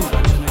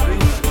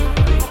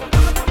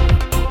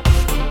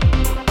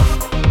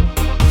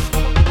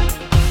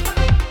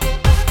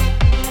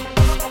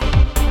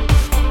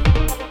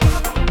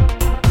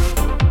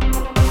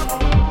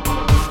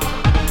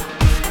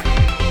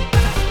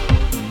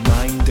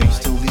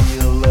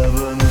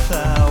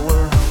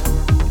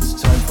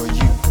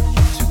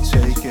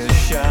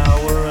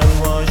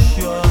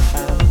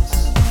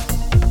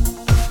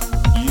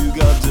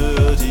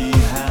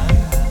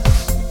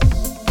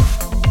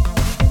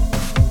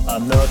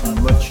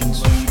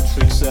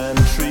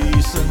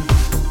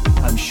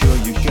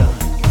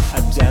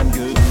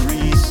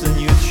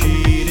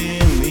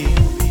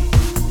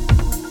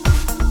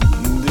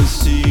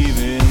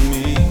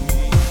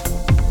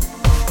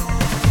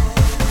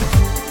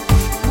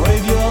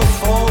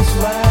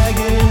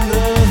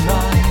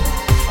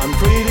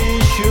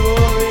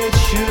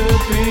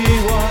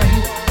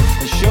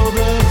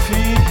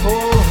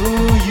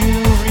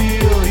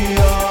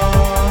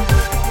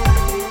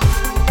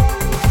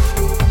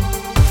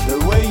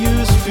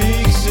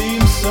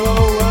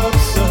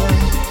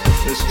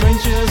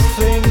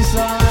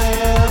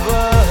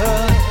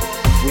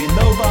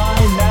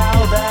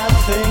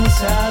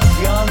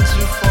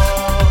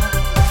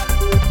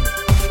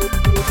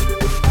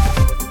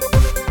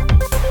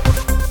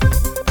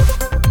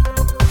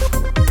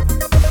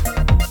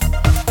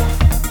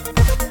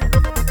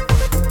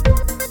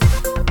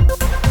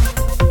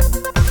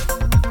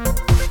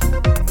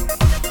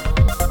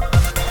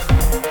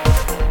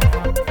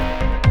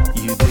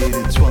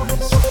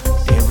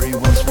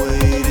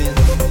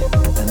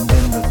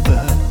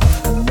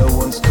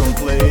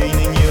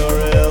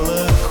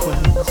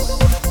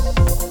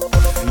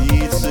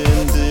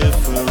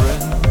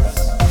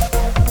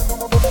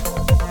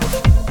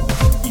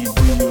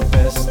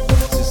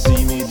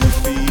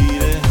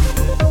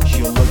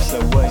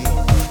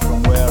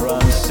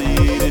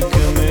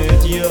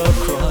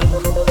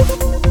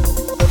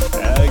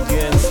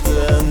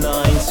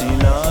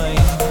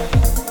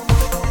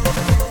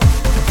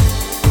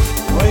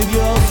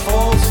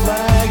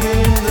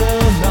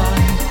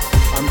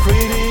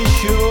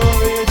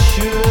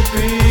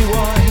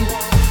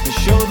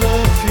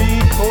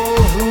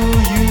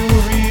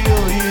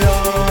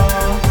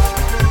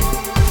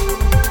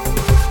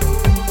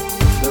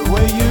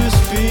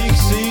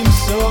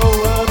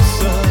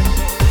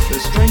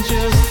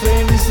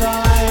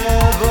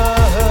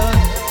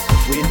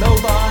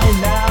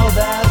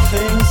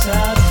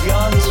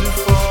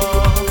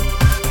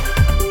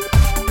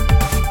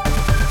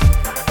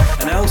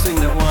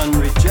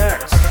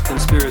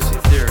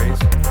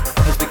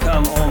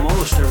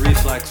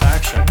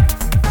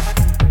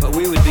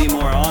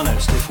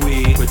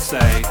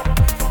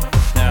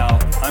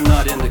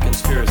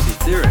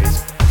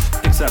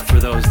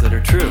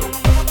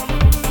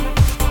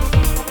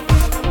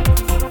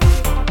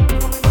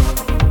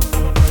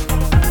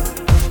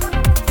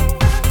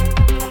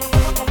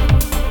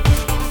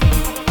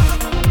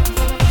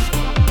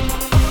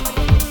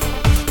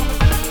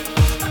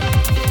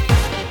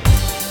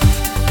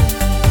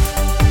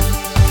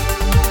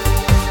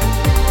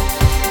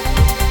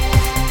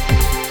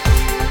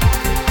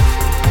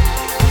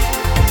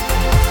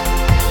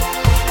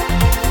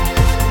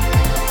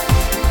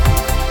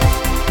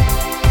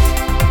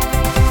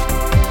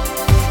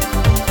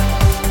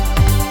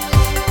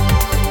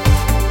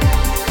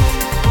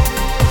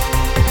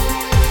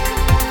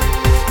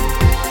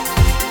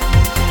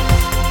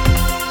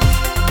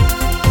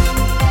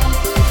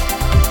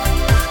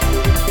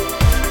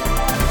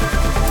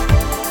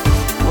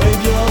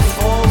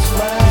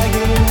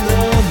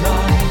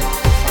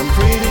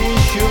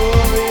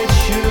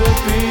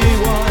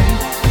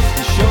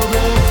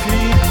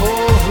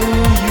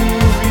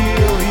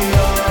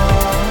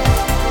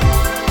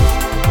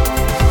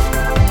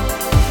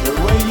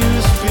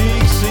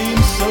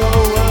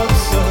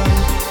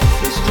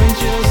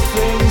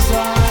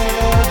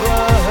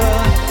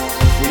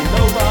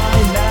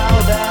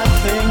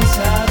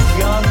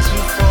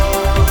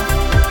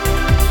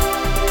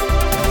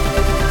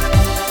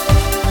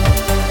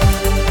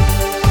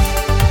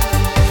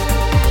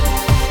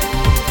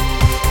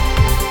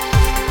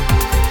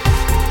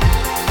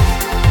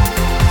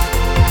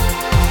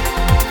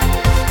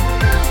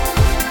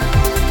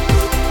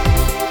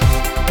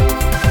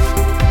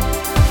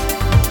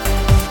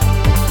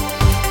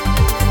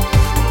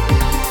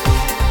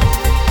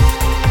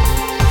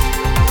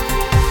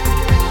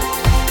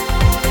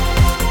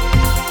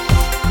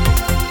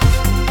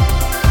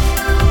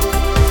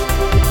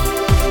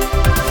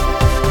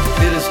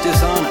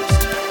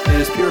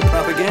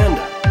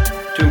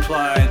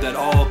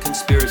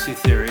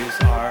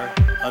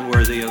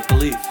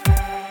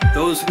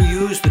 Those who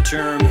use the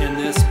term in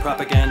this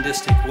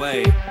propagandistic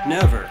way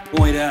never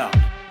point out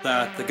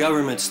that the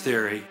government's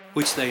theory,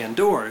 which they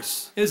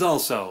endorse, is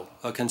also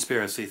a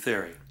conspiracy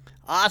theory.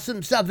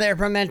 Awesome stuff there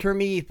from Enter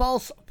Me,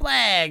 False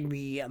Flag,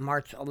 the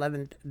March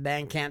 11th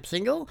Bandcamp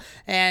single.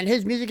 And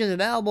his music is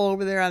available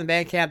over there on the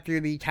Bandcamp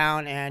through the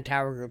Town and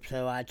Tower Group.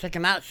 So check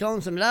him out, show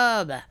him some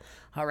love.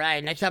 All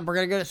right, next up we're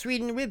going to go to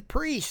Sweden with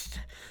Priest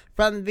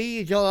from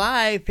the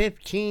July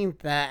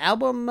 15th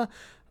album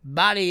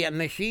Body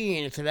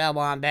Machine. It's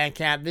available on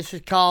Bandcamp. This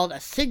is called A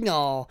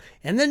Signal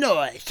in the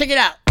Noise. Check it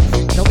out.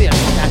 Don't be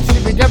that's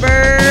Super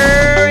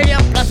Dubber Radio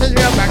Plus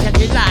Israel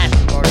broadcasting live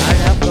from Fort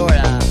Lauderdale,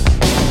 Florida.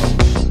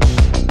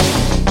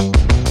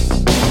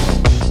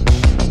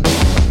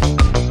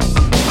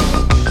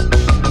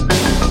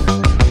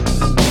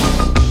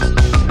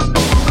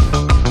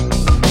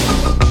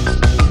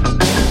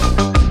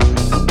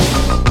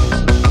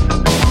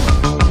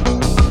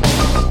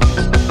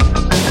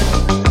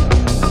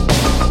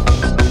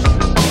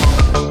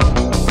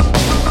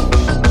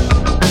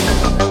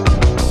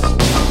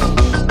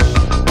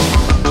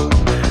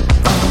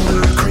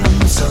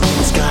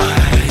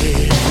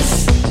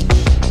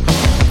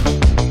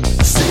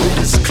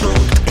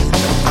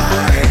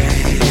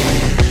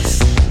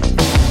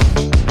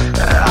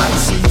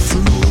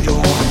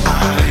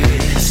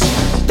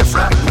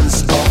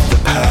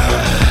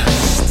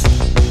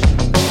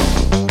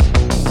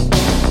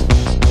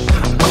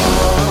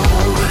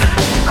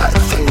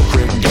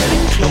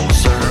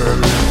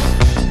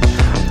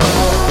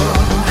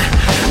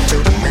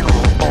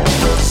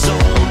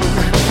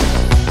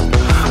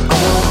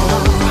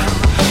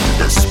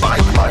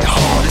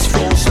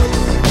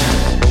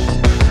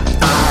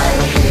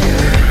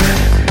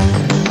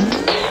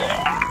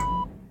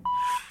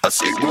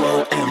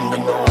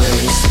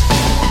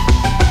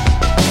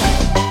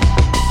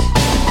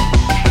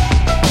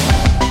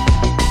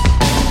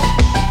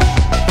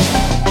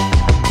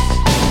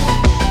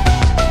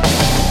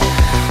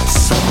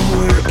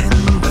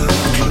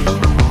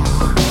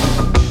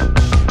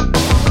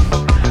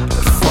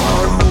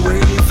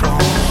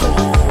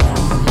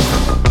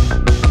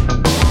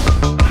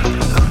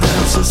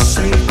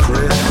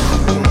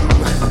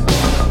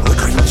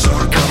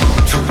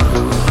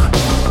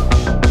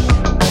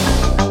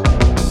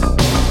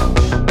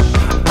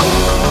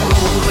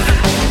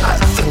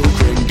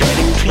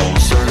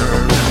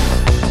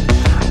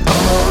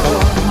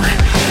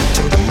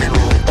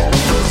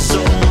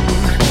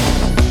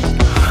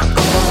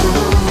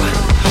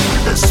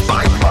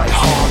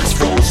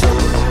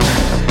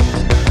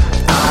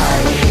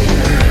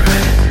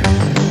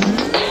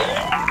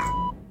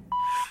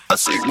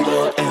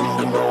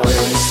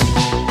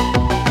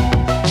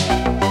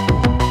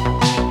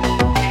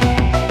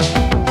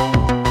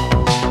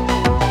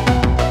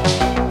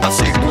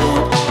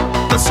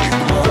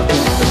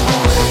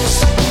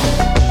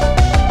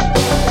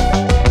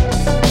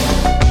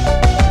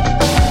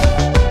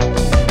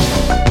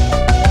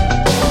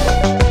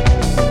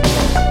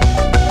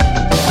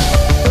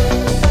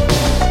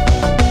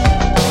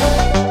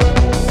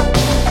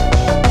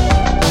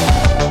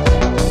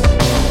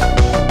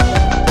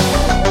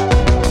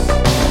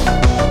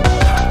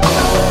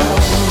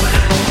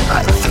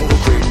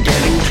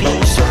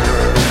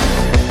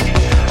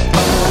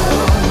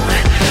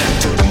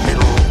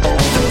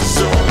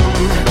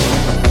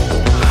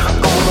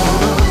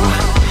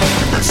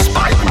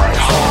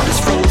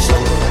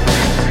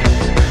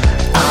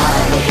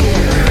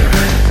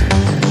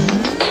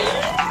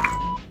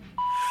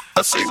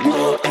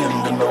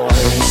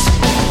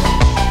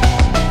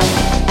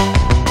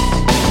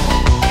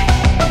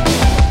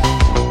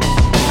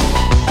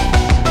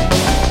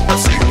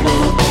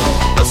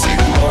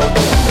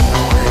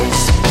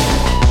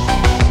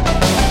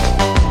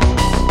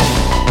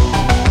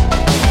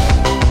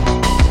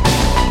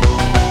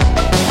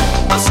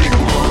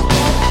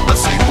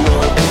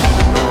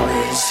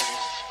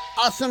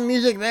 Awesome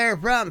music there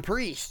from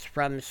Priest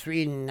from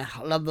Sweden.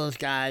 I love those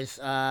guys.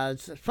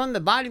 It's from the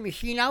Body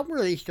Machine album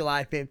released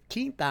July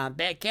 15th on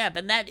Bandcamp,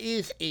 and that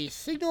is A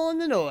Signal in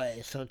the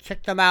Noise. So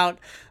check them out.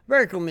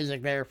 Very cool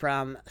music there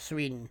from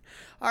Sweden.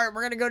 All right,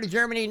 we're going to go to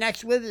Germany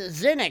next with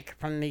Zinnik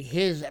from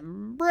his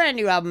brand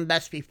new album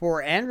Best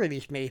Before and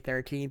released May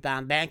 13th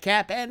on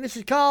Bandcamp. And this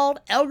is called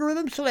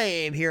Algorithm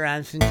Slave here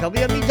on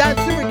Syntopia Meets on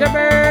Super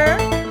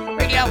Dubber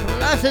Radio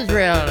Plus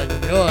Israel.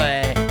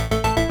 Enjoy.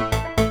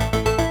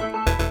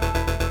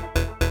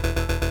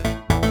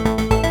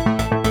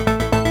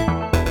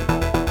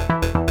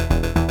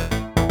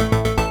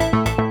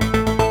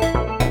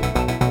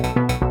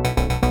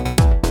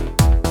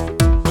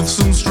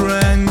 Some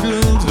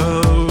strangled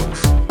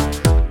hopes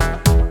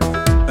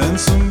and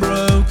some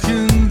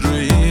broken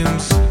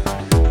dreams,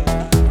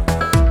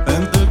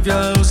 and the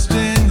ghost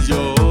in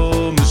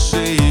your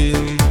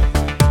machine.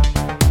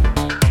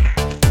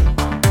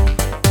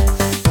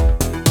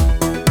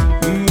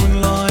 When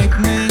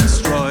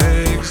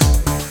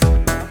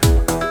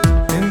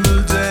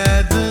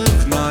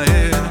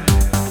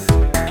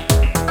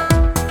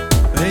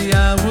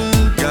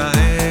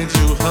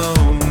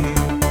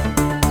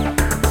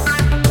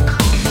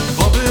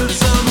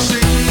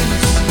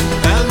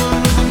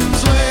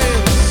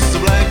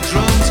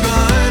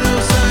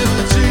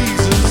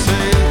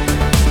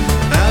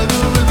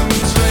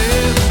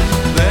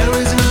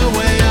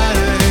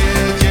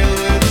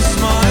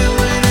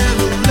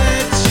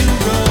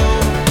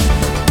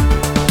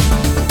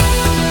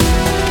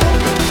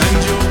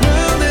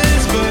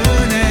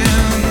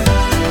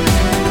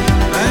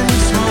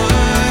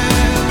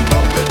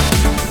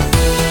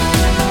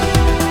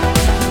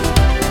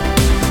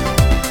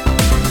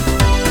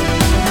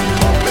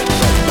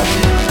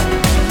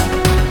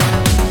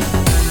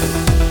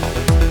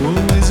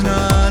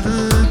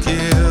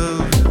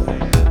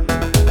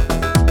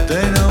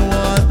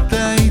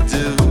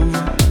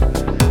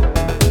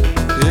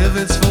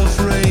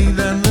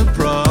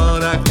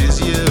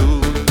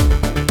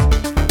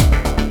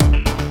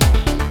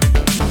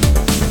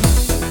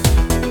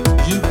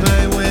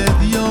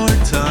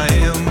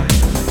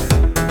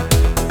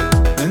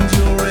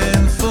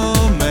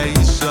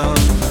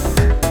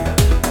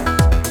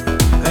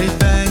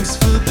thanks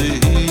for the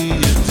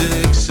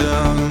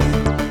addiction.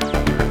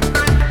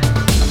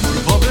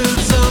 Puppet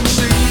some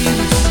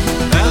machines,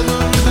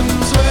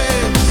 algorithms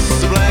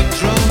waves, the black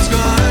drums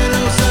crying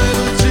outside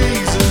of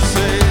Jesus'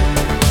 head.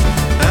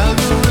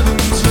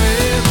 Algorithms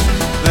wave,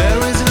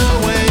 there is no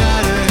way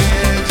out of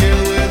here.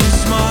 Kill with a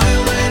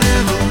smile, they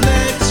never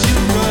let you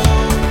go.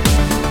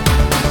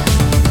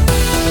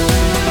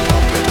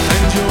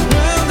 And your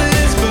world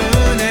is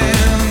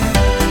burning,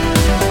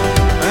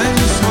 and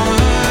you smile.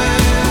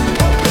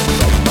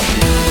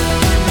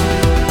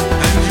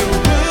 And your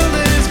world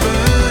is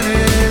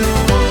burning,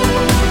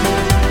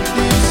 oh,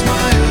 you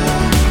smile.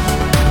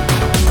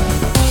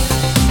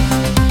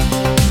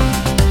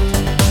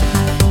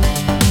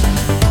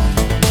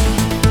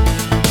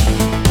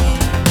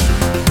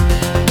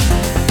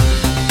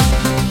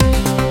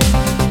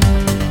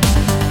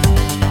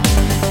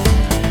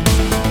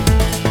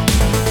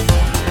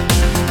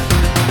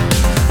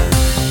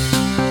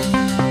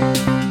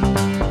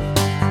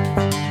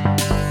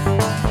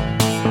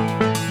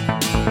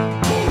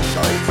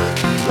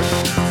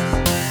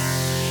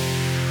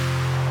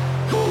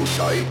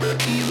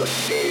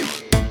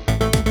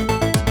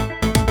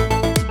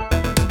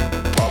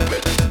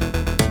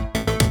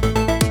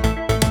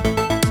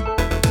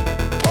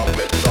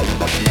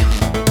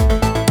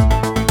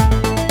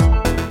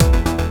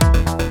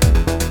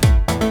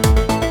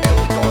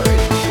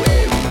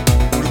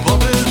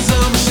 Puppets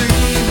are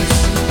machines,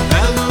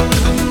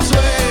 algorithms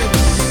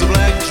waves, the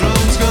black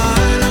drums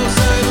crying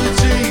outside of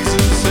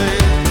Jesus'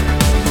 head.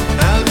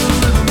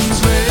 Algorithms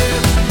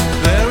wave,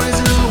 there is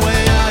no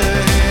way out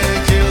of here.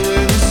 Kill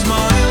with a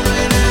smile,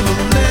 they never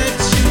let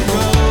you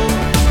go.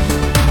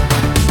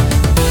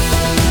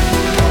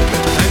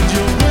 And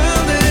your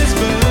world is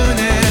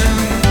burning,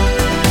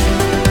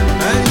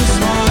 and you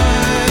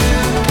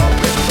smile.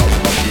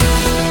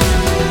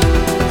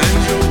 And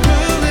your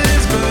world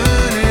is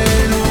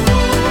burning,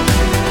 oh,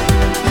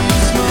 you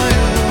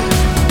smile.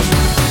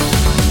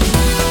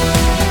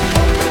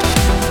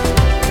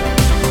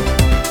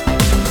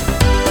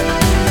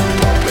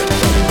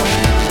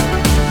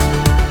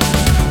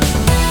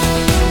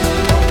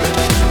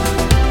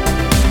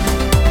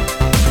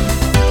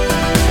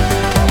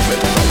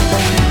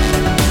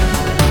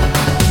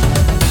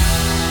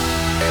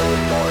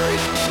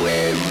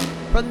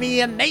 From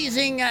the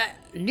amazing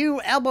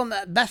new album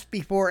Best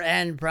Before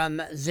End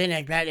from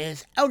Zinnik, that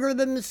is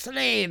Algorithm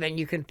Slave, and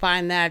you can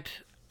find that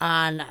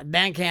on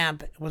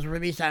Bandcamp. It was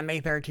released on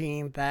May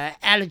 13th.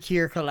 Added to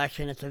your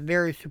collection. It's a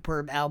very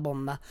superb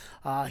album.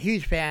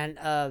 Huge fan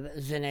of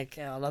Zinnik.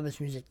 Love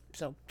his music.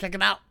 So check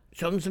him out.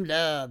 Show him some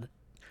love.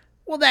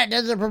 Well, that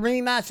does it for me,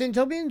 my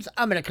Synthtopians.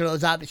 I'm going to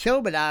close out the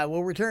show, but I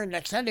will return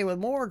next Sunday with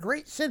more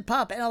great synth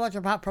pop and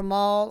electro pop from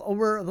all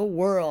over the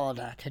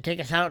world. To take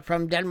us out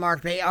from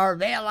Denmark, they are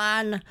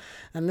Velan,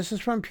 and this is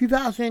from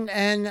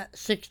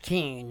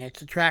 2016.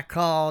 It's a track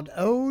called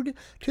Ode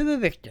to the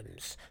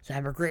Victims. So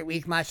have a great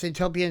week, my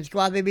Synthtopians. Go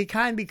out there, be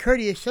kind, be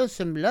courteous, show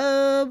some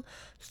love.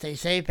 Stay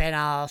safe, and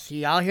I'll see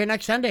y'all here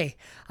next Sunday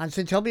on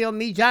Synthopia.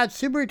 Me, John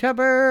Super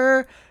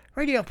Tupper.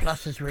 Radio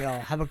Plus is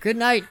real. Have a good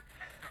night,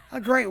 a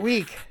great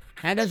week.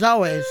 And as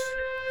always,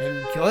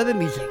 enjoy the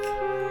music.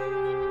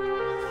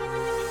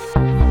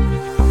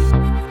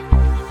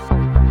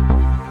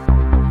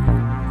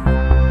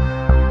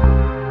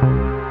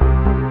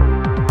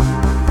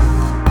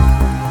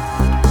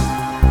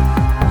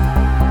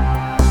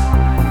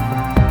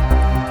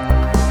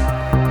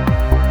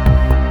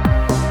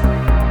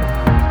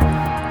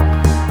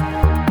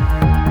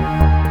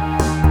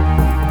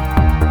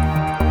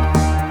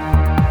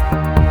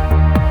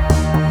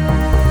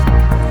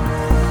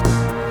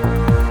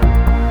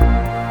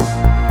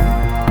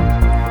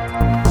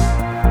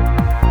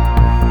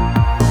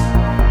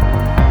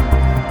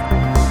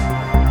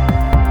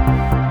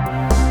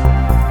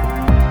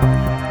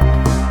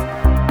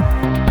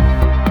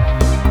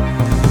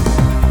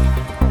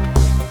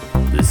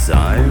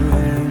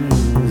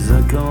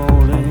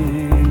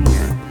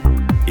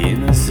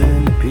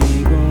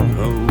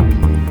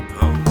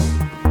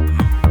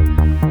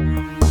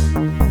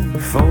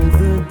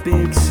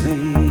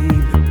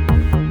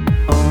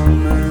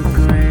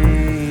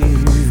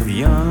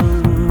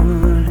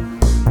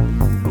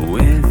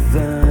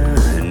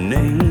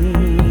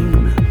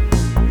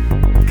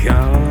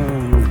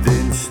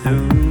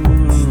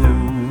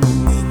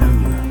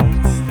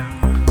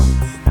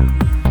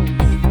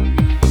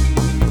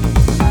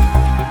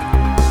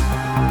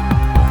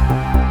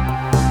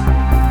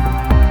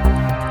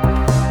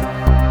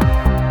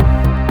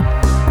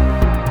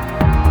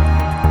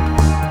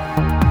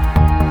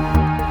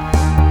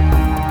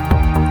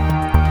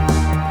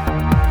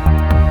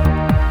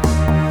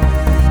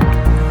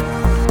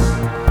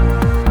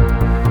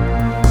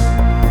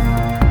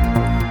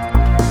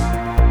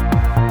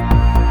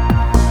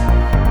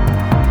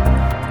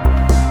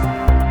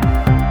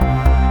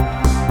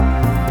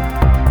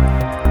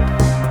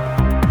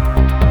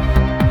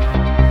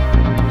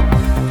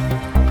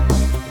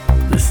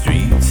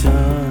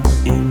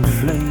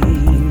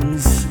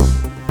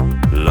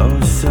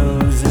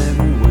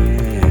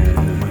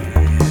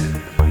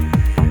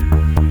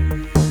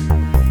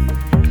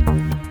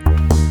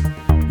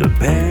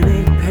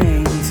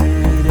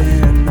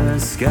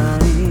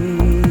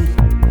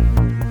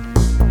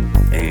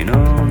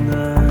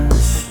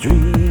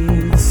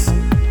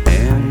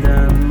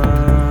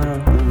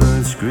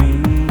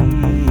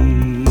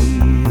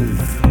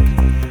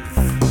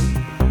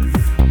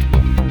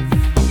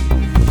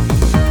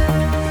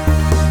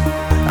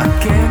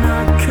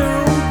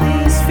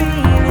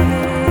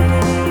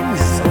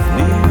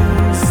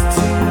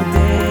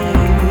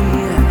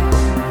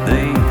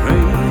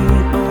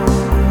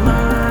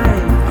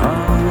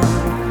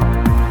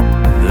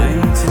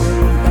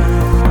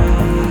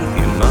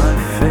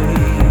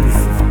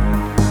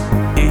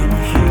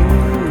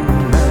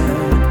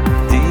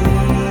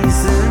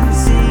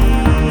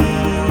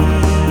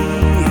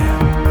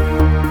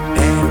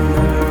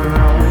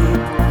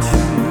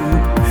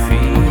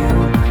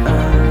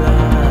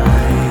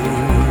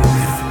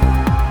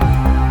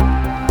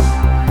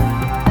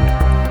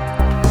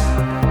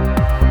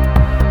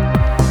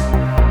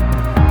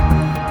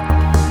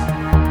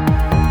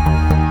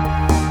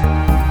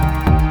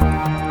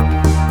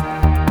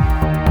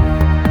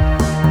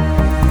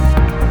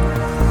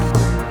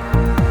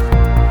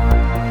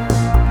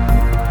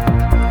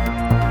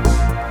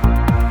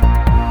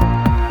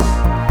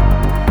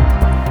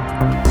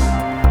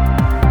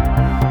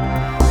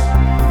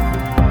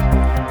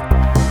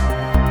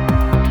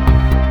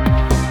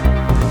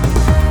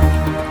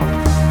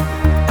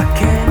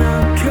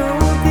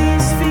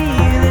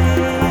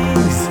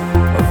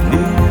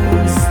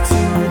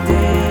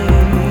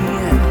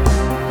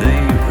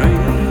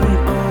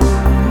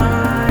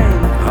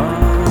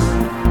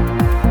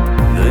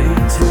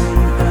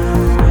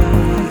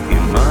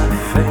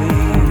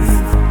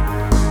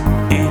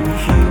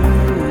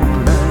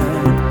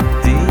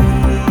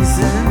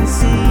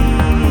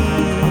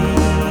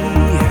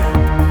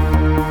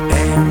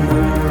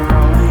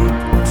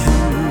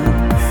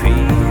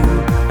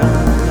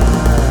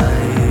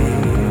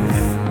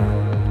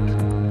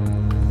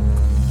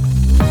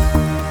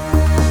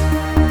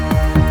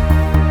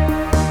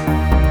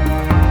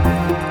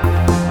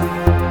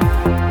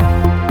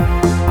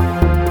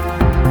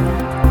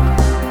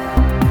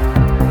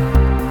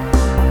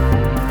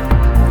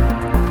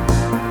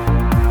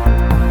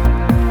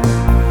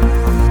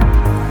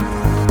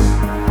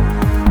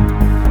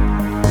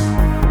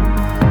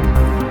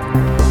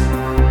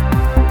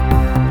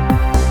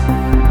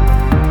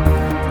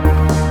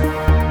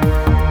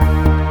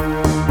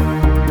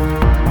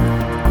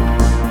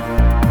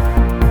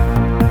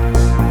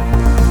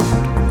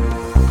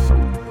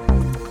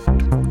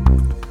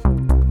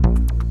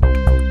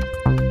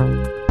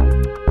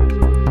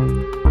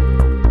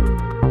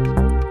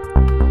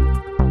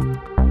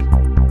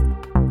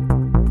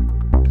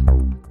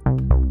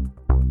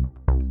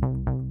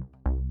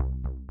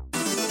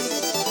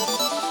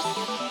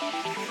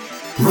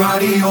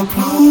 רדיו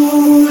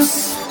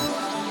פלוס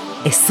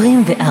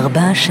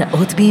 24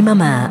 שעות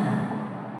ביממה